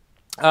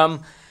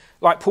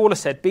 Like Paula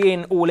said,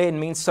 being all in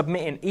means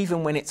submitting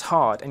even when it's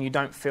hard and you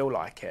don't feel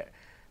like it,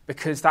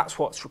 because that's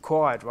what's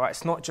required, right?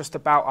 It's not just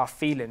about our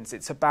feelings.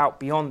 It's about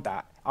beyond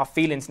that. Our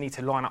feelings need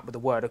to line up with the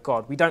Word of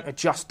God. We don't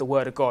adjust the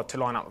Word of God to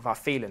line up with our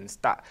feelings.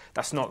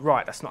 That's not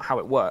right. That's not how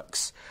it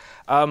works.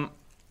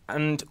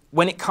 And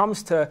when it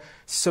comes to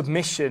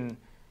submission,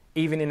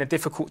 even in a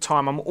difficult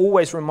time, I'm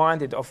always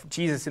reminded of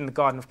Jesus in the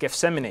Garden of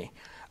Gethsemane.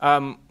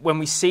 When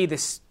we see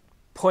this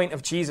point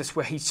of Jesus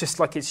where he's just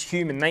like his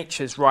human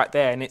nature's right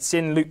there, and it's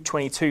in Luke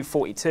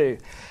 22:42,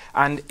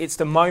 and it's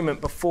the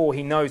moment before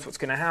he knows what's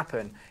going to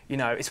happen. You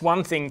know, it's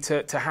one thing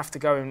to have to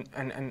go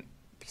and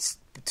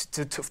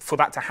for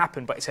that to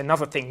happen, but it's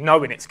another thing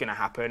knowing it's going to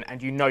happen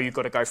and you know you've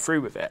got to go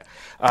through with it,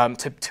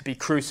 to be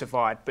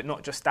crucified, but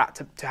not just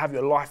that, to have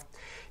your life,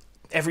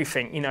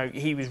 everything. You know,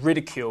 he was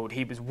ridiculed,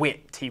 he was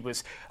whipped, he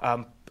was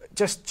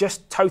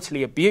just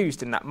totally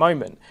abused in that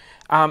moment.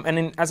 And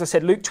in, as I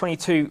said, Luke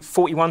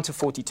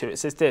 22:41-42, it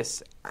says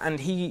this,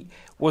 and he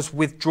was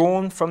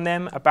withdrawn from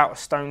them about a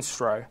stone's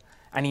throw,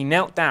 and he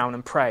knelt down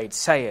and prayed,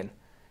 saying,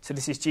 so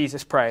this is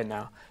Jesus praying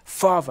now,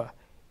 Father,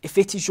 if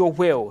it is your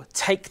will,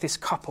 take this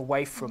cup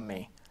away from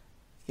me.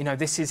 You know,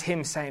 this is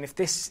him saying, if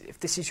this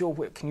is your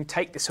will, can you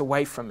take this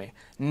away from me?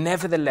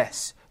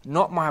 Nevertheless,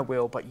 not my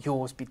will, but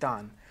yours be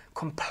done.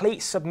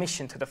 Complete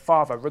submission to the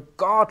Father,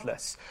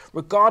 regardless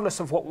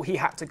of what he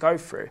had to go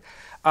through.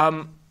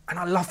 And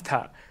I love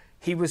that.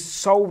 He was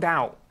sold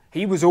out.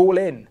 He was all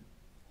in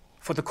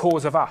for the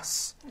cause of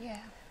us. Yeah.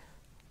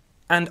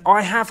 And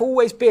I have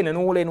always been an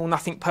all in or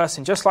nothing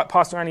person. Just like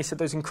Pastor Andy said,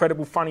 those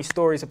incredible funny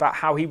stories about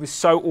how he was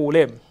so all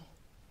in.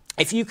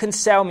 If you can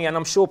sell me, and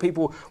I'm sure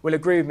people will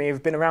agree with me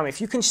who've been around me,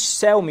 if you can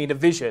sell me the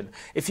vision,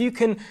 if you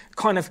can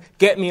kind of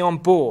get me on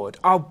board,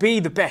 I'll be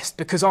the best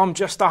because I'm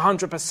just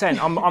 100%.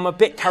 I'm a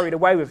bit carried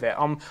away with it.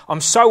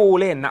 I'm so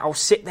all in that I'll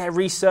sit there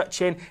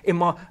researching in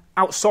my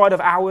outside of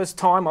hours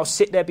time. I'll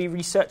sit there, be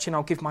researching.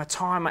 I'll give my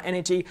time, my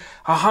energy,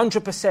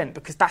 100%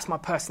 because that's my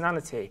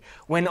personality.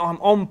 When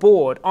I'm on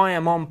board, I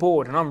am on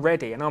board and I'm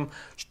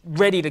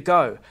ready to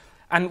go.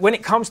 And when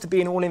it comes to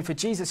being all in for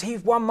Jesus,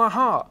 he's won my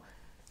heart,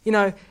 you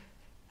know.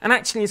 And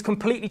actually has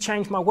completely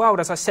changed my world,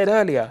 as I said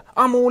earlier.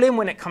 I'm all in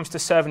when it comes to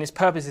serving his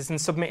purposes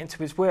and submitting to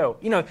his will.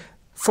 You know,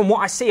 from what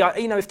I see,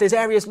 if there's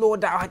areas,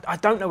 Lord, that I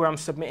don't know where I'm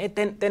submitted,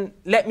 then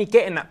let me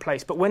get in that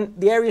place. But when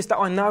the areas that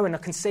I know and I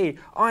can see,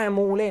 I am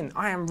all in.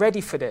 I am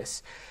ready for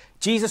this.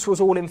 Jesus was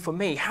all in for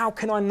me. How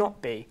can I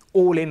not be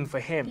all in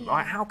for him,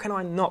 right? How can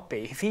I not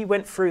be? If he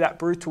went through that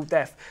brutal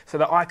death so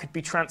that I could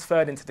be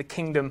transferred into the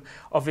kingdom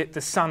of it,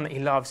 the Son that he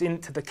loves,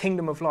 into the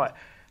kingdom of light,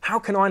 how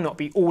can I not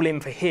be all in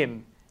for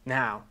him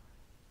now?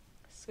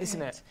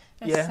 Isn't it?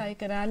 That's so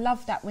good. I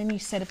love that when you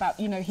said about,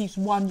 he's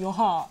won your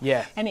heart.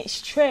 Yeah. And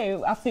it's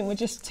true. I think we're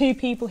just two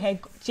people here.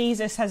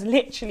 Jesus has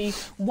literally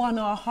won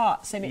our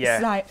hearts. And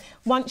it's like,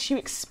 once you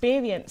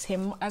experience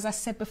him, as I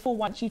said before,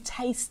 once you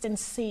taste and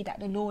see that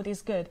the Lord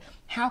is good,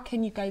 how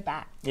can you go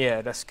back?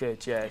 Yeah, that's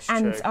good. Yeah, it's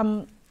true.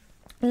 And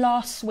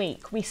last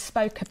week we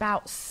spoke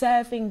about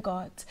serving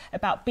God,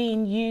 about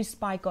being used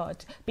by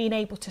God, being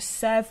able to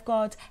serve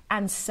God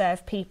and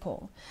serve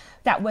people.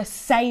 That we're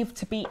saved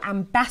to be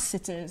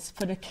ambassadors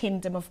for the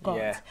kingdom of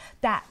God.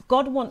 That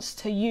God wants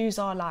to use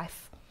our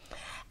life.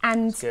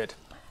 And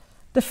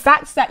the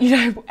fact that,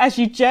 as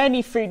you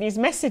journey through these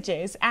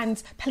messages,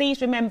 and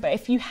please remember,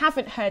 if you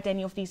haven't heard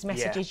any of these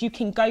messages, you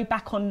can go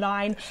back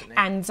online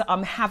and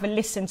have a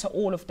listen to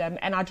all of them.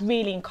 And I'd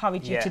really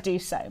encourage you to do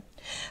so.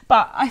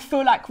 But I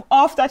feel like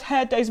after I'd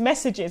heard those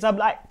messages, I'm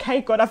like,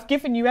 okay, God, I've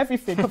given you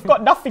everything. I've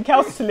got nothing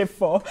else to live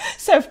for.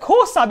 So, of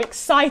course, I'm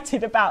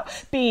excited about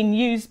being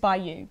used by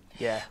you.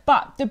 Yeah.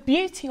 But the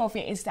beauty of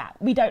it is that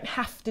we don't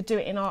have to do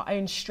it in our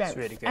own strength. It's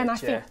really good, and I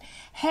think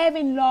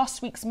hearing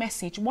last week's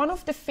message, one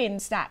of the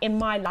things that in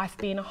my life,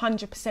 being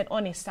 100%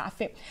 honest, that I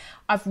think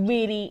I've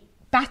really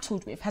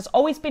battled with has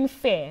always been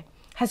fear,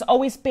 has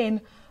always been,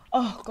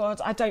 oh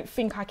God, I don't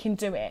think I can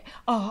do it.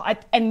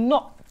 And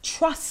not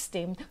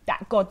trusting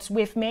that God's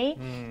with me.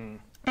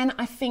 And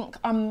I think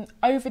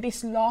over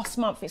this last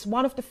month, it's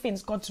one of the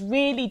things God's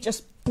really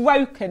just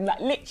broken, like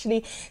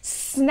literally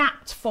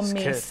snapped from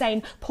me,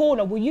 saying,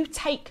 Paula, will you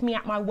take me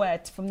at my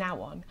word from now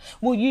on?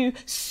 Will you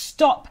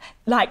stop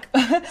like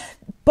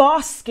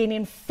basking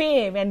in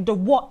fear and the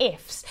what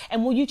ifs?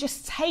 And will you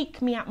just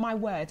take me at my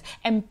word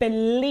and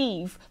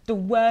believe the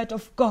word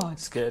of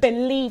God?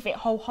 Believe it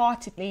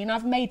wholeheartedly. And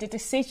I've made a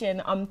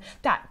decision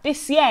that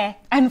this year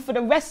and for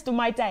the rest of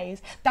my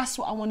days, that's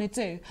what I want to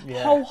do.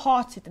 Yeah.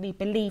 Wholeheartedly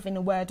believe in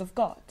the word of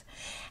God.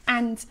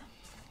 And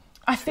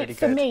I think really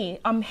for me,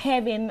 I'm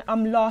hearing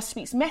last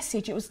week's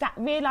message, it was that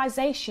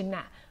realisation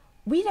that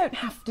we don't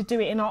have to do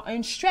it in our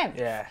own strength.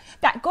 Yeah.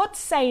 That God's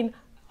saying,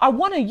 I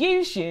want to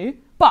use you,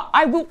 but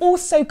I will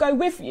also go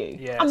with you.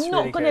 Yeah, I'm not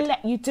really going to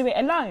let you do it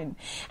alone.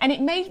 And it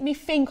made me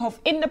think of,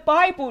 in the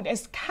Bible,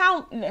 there's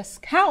countless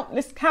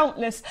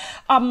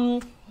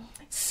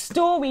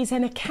stories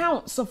and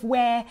accounts of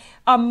where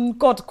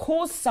God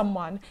calls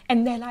someone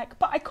and they're like,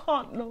 but I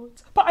can't, Lord,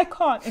 but I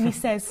can't. And he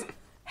says,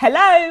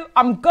 hello,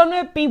 I'm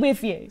gonna be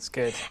with you. It's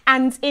good.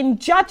 And in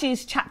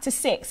Judges chapter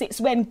 6,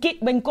 it's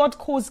when God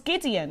calls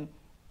Gideon.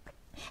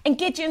 And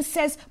Gideon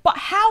says, but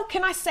how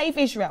can I save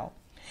Israel?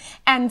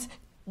 And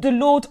the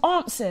Lord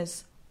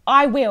answers,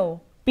 I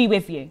will be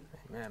with you.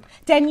 Amen.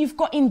 Then you've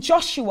got in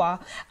Joshua,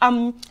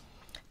 the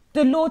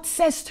Lord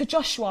says to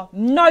Joshua,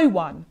 no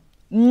one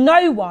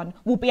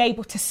will be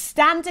able to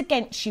stand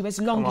against you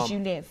as long as you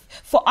live.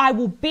 For I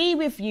will be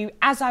with you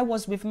as I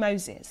was with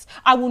Moses.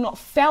 I will not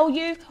fail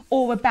you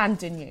or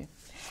abandon you.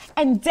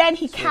 And then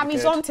he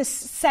carries on to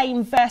say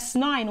in verse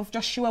 9 of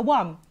Joshua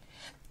 1,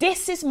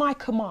 this is my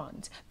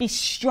command, be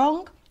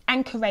strong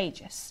and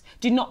courageous.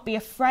 Do not be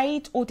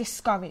afraid or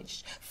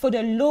discouraged, for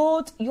the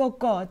Lord your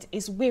God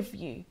is with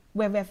you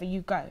wherever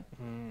you go.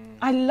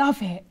 I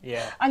love it.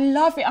 Yeah. I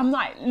love it. I'm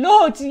like,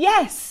 Lord,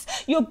 yes,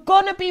 you're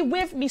going to be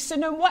with me. So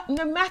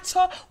no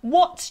matter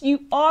what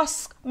you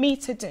ask me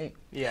to do,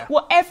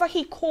 whatever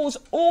he calls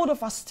all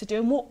of us to do,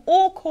 and we're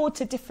all called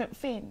to different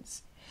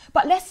things.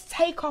 But let's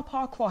take up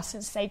our cross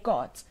and say,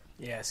 God,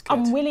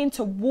 I'm willing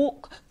to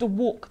walk the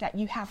walk that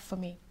you have for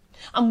me.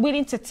 I'm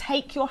willing to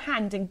take your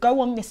hand and go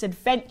on this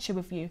adventure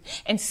with you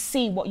and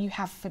see what you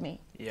have for me.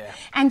 Yeah.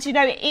 And you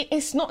know,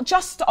 it's not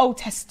just the Old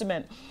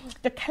Testament.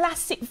 The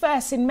classic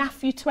verse in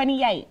Matthew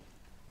 28,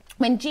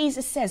 when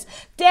Jesus says,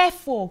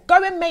 therefore,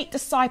 go and make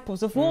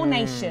disciples of all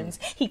nations.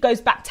 He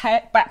goes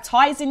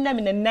baptizing them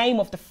in the name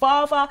of the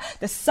Father,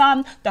 the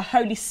Son, the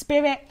Holy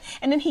Spirit.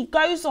 And then he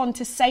goes on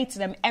to say to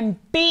them, and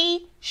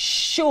be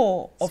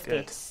sure of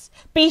this.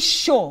 Be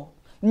sure.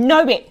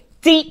 Know it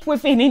deep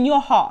within in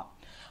your heart.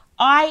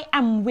 I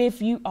am with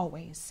you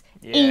always,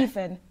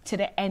 even to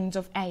the end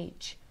of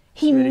age.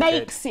 He really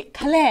makes it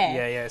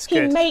clear. He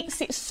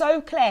makes it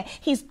so clear.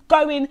 He's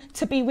going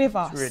to be with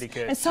us. It's really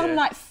good. And so I'm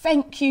like,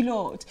 thank you,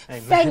 Lord.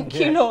 Amen. Thank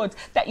you, Lord,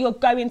 that you're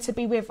going to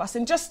be with us.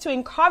 And just to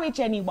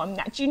encourage anyone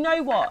that, do you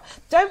know what?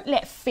 Don't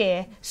let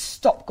fear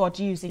stop God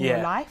using your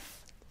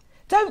life.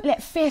 Don't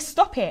let fear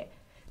stop it.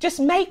 Just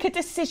make a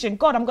decision.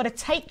 God, I'm going to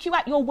take you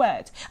at your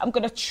word. I'm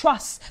going to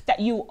trust that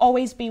you'll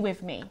always be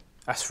with me.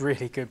 That's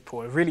really good,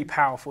 Paul. Really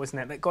powerful, isn't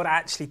it? That God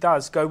actually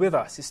does go with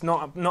us. It's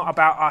not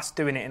about us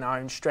doing it in our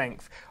own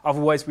strength.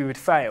 Otherwise, we would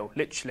fail,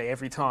 literally,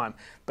 every time.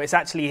 But it's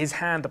actually his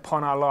hand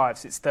upon our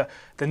lives. It's the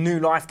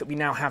new life that we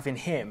now have in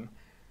him.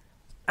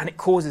 And it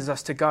causes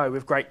us to go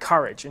with great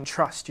courage and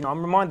trust. You know,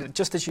 I'm reminded,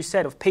 just as you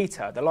said, of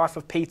Peter, the life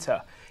of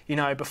Peter. You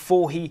know,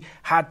 before he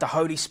had the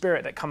Holy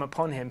Spirit that come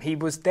upon him, he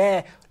was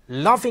there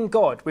loving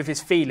God with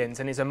his feelings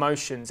and his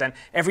emotions and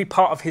every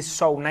part of his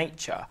soul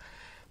nature.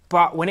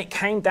 But when it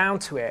came down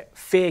to it,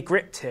 fear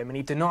gripped him and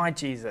he denied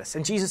Jesus.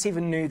 And Jesus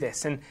even knew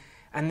this and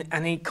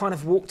he kind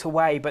of walked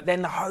away. But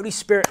then the Holy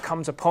Spirit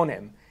comes upon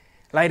him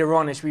later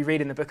on as we read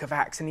in the book of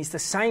Acts. And he's the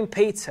same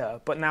Peter,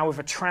 but now with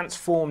a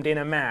transformed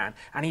inner man.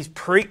 And he's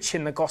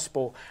preaching the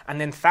gospel and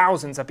then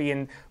thousands are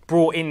being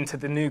brought into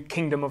the new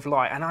kingdom of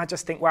light. And I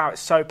just think, wow, it's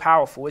so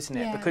powerful, isn't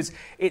it? Yeah. Because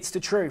it's the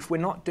truth. We're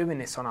not doing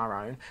this on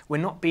our own. We're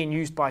not being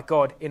used by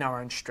God in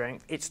our own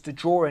strength. It's the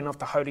drawing of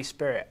the Holy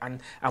Spirit and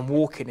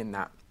walking in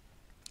that.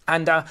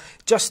 And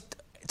just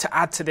to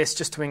add to this,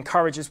 just to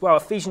encourage as well,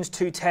 Ephesians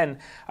 2:10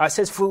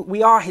 says, for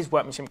we are his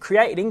workmanship,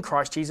 created in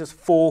Christ Jesus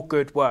for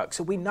good works.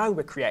 So we know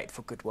we're created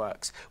for good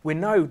works. We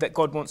know that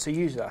God wants to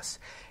use us.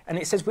 And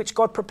it says, which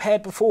God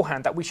prepared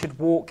beforehand, that we should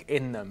walk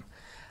in them.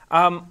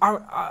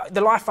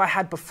 The life I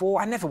had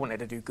before, I never wanted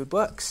to do good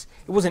works.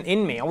 It wasn't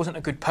in me. I wasn't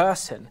a good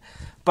person.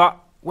 But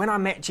when I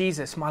met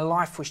Jesus, my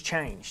life was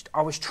changed.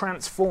 I was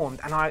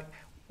transformed and I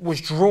was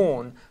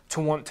drawn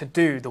to want to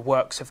do the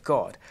works of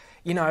God.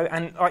 You know,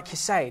 and like you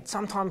say,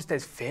 sometimes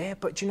there's fear,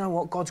 but do you know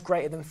what? God's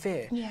greater than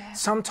fear. Yeah.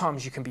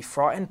 Sometimes you can be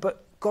frightened,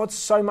 but God's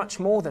so much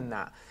more than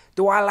that.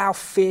 Do I allow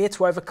fear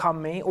to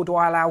overcome me, or do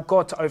I allow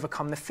God to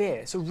overcome the fear?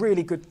 It's a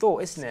really good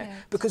thought, isn't it?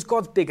 Because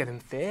God's bigger than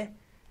fear.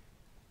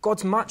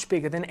 God's much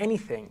bigger than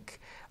anything.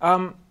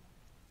 And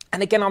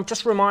again, I'm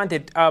just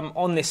reminded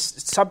on this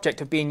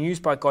subject of being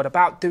used by God,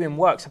 about doing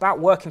works, about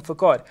working for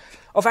God,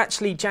 of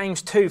actually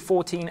James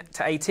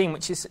 2:14-18,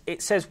 which is,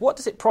 it says, what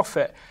does it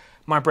profit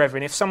my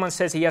brethren, if someone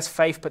says he has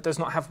faith but does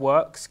not have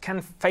works,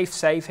 can faith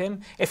save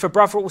him? If a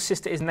brother or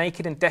sister is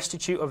naked and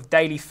destitute of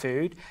daily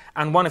food,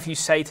 and one of you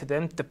say to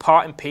them,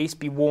 depart in peace,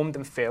 be warmed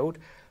and filled,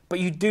 but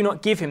you do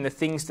not give him the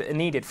things that are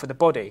needed for the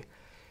body,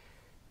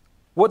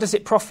 what does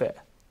it profit?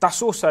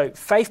 Thus also,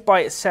 faith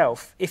by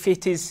itself, if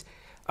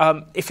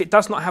it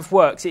does not have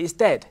works, it is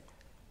dead.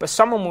 But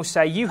someone will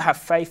say, you have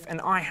faith and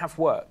I have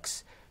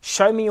works.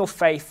 Show me your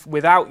faith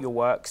without your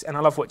works. And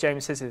I love what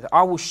James says, is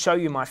I will show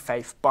you my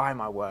faith by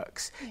my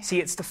works. Yeah. See,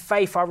 it's the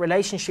faith, our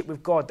relationship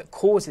with God, that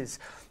causes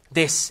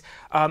this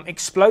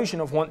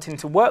explosion of wanting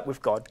to work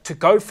with God, to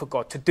go for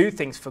God, to do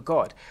things for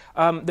God.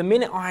 The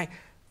minute I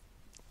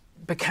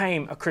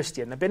became a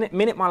Christian, the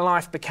minute my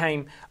life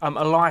became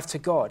alive to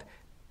God,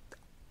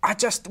 I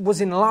just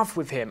was in love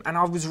with him, and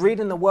I was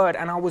reading the word,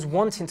 and I was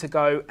wanting to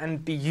go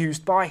and be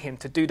used by him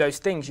to do those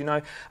things. You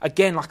know,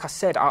 again, like I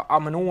said,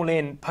 I'm an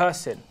all-in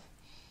person.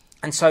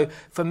 And so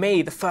for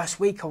me, the first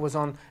week I was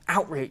on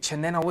outreach,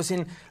 and then I was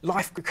in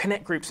Life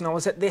Connect groups, and I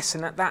was at this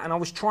and at that, and I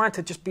was trying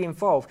to just be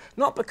involved.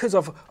 Not because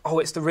of,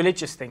 it's the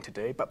religious thing to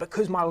do, but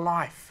because my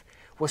life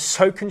was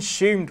so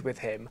consumed with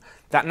him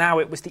that now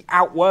it was the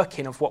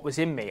outworking of what was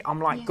in me.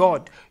 I'm like,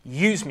 God,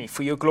 use me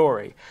for your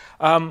glory.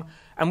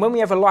 And when we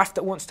have a life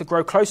that wants to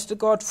grow closer to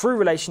God through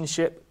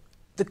relationship,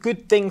 the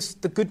good things,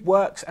 the good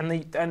works,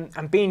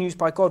 and being used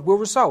by God will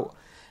result.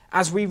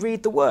 As we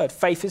read the word,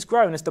 faith is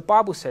grown. As the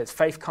Bible says,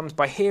 faith comes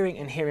by hearing,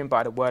 and hearing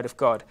by the word of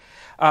God.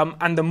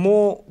 And the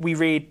more we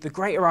read, the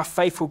greater our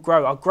faith will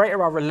grow, the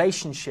greater our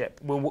relationship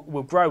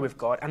will grow with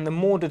God, and the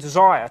more the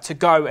desire to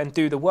go and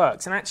do the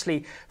works. And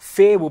actually,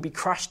 fear will be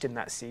crushed in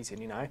that season,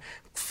 you know.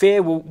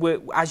 Fear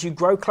will as you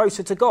grow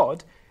closer to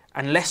God,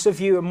 and less of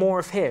you and more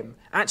of him,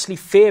 actually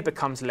fear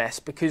becomes less,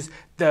 because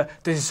the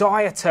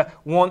desire to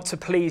want to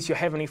please your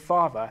Heavenly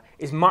Father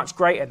is much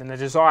greater than the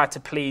desire to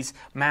please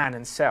man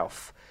and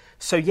self.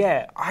 So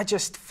I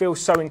just feel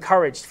so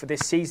encouraged for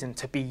this season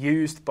to be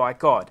used by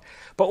God.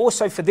 But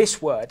also for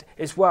this word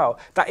as well,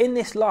 that in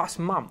this last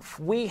month,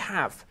 we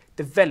have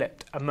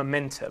developed a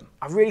momentum.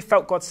 I really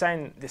felt God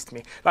saying this to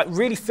me.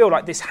 Really feel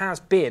like this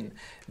has been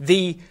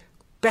the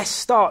best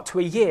start to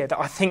a year that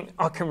I think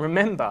I can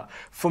remember.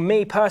 For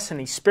me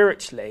personally,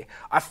 spiritually,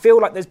 I feel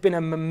like there's been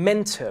a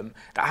momentum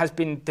that has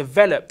been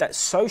developed that's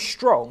so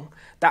strong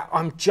that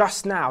I'm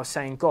just now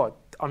saying, God,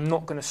 I'm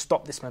not going to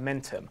stop this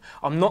momentum.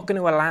 I'm not going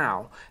to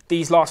allow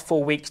these last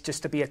 4 weeks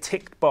just to be a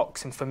ticked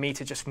box and for me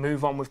to just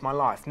move on with my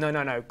life.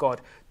 No,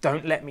 God,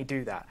 don't let me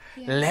do that.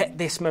 Yeah. Let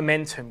this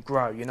momentum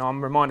grow. You know,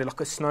 I'm reminded like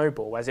a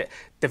snowball, as it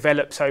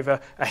develops over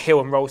a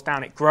hill and rolls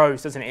down, it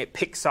grows, doesn't it? It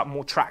picks up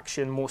more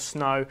traction, more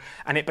snow,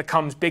 and it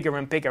becomes bigger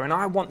and bigger. And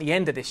I want the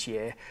end of this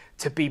year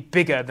to be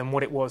bigger than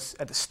what it was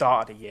at the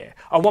start of the year.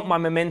 I want my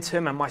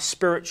momentum and my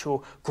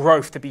spiritual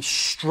growth to be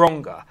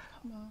stronger.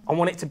 I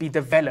want it to be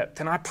developed,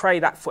 and I pray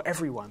that for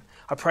everyone.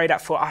 I pray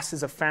that for us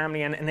as a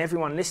family and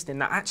everyone listening,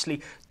 that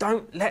actually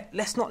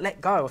let's not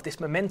let go of this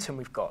momentum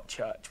we've got,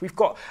 church. We've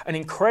got an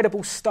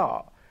incredible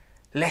start.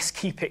 Let's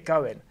keep it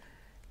going.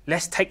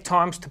 Let's take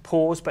times to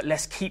pause, but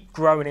let's keep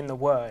growing in the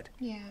word.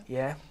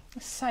 Yeah.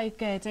 So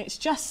good. It's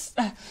just,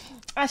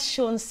 as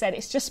Sean said,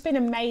 it's just been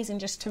amazing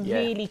just to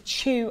really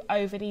chew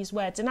over these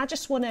words. And I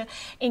just want to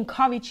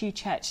encourage you,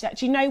 church,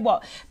 that, you know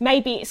what,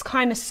 maybe it's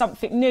kind of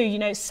something new. You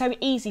know, it's so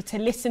easy to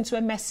listen to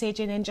a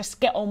message and then just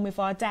get on with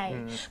our day.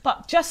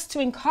 But just to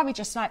encourage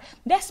us,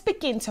 let's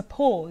begin to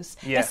pause.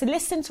 Let's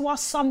listen to our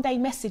Sunday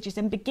messages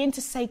and begin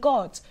to say,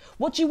 God,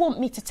 what do you want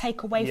me to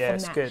take away from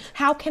that? Good.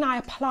 How can I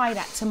apply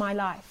that to my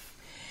life?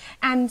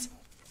 And,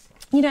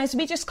 you know, as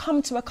we just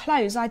come to a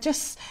close,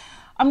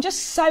 I'm just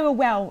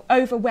so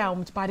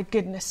overwhelmed by the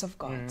goodness of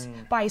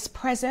God, by his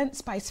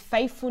presence, by his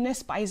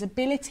faithfulness, by his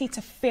ability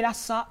to fill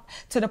us up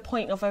to the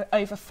point of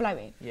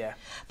overflowing. Yeah.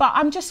 But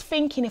I'm just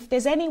thinking, if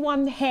there's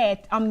anyone here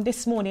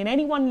this morning,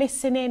 anyone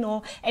listening,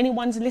 or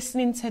anyone's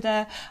listening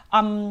to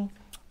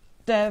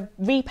the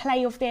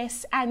replay of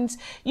this, and,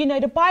 you know,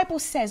 the Bible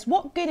says,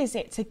 what good is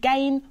it to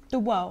gain the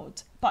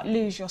world but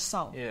lose your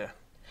soul? Yeah.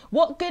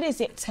 What good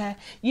is it to,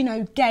 you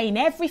know, gain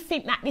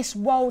everything that this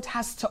world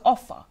has to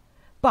offer,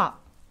 but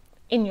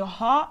in your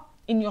heart,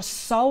 in your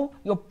soul,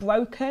 you're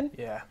broken.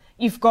 Yeah.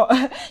 You've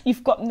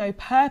got no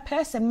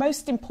purpose, and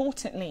most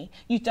importantly,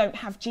 you don't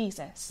have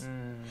Jesus.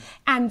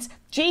 And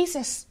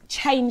Jesus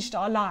changed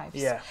our lives.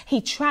 Yeah.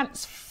 He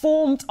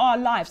transformed our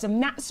lives,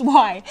 and that's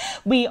why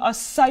we are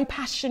so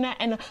passionate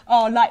and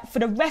are like, for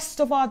the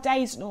rest of our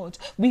days, Lord,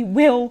 we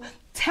will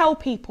tell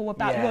people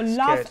about your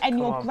love and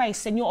your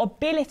grace and your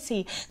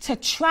ability to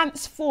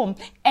transform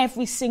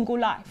every single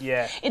life.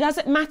 Yeah. It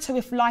doesn't matter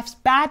if life's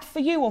bad for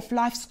you or if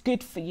life's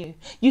good for you.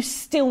 You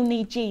still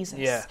need Jesus.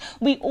 Yeah.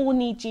 We all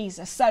need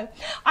Jesus. So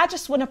I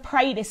just want to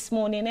pray this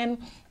morning, and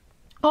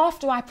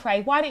after I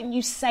pray, why don't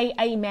you say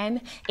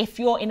amen if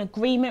you're in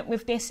agreement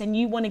with this and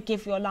you want to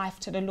give your life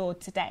to the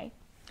Lord today.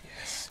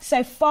 Yes.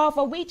 So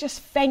Father, we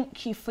just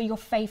thank you for your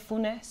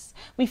faithfulness.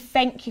 We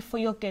thank you for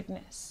your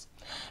goodness.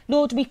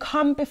 Lord, we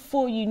come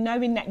before you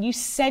knowing that you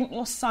sent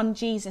your son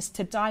Jesus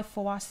to die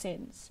for our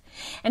sins.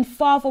 And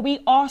Father, we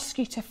ask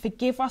you to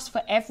forgive us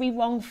for every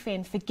wrong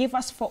thing. Forgive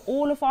us for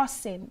all of our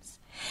sins.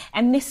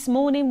 And this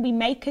morning we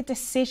make a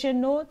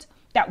decision, Lord,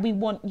 that we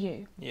want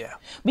you. Yeah.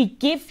 We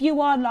give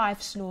you our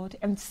lives, Lord,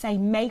 and say,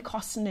 make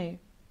us new.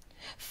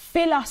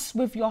 Fill us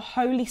with your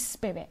Holy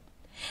Spirit.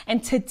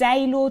 And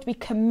today, Lord, we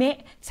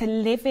commit to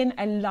living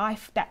a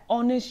life that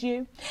honours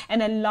you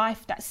and a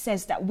life that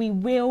says that we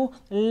will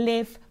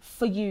live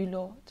for you,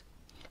 Lord.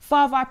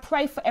 Father, I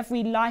pray for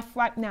every life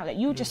right now that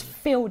you just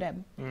fill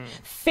them.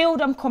 Fill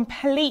them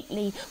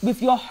completely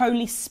with your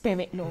Holy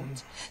Spirit,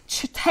 Lord.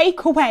 To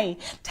take away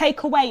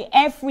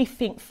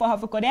everything,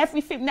 Father God,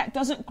 everything that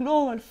doesn't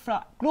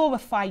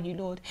glorify you,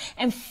 Lord,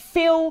 and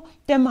fill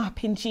them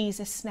up in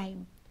Jesus'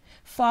 name.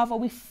 Father,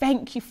 we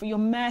thank you for your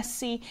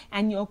mercy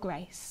and your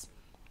grace.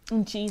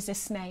 In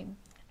Jesus' name,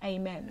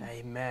 amen.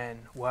 Amen.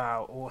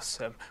 Wow,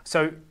 awesome.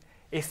 So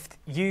if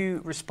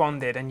you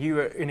responded and you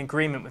were in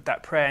agreement with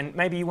that prayer, and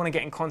maybe you want to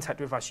get in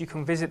contact with us, you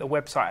can visit the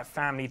website at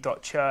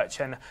family.church,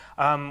 and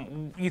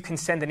you can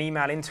send an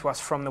email into us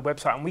from the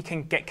website, and we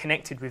can get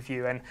connected with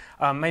you and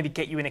maybe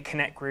get you in a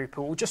connect group,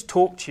 or we'll just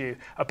talk to you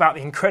about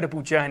the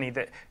incredible journey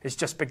that has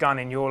just begun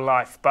in your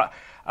life. But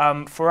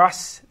for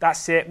us,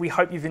 that's it. We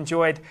hope you've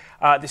enjoyed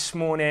this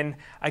morning.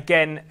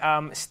 Again,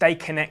 stay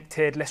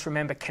connected. Let's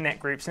remember connect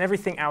groups and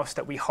everything else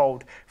that we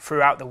hold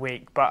throughout the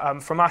week.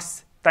 But from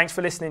us, thanks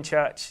for listening,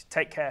 church.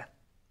 Take care.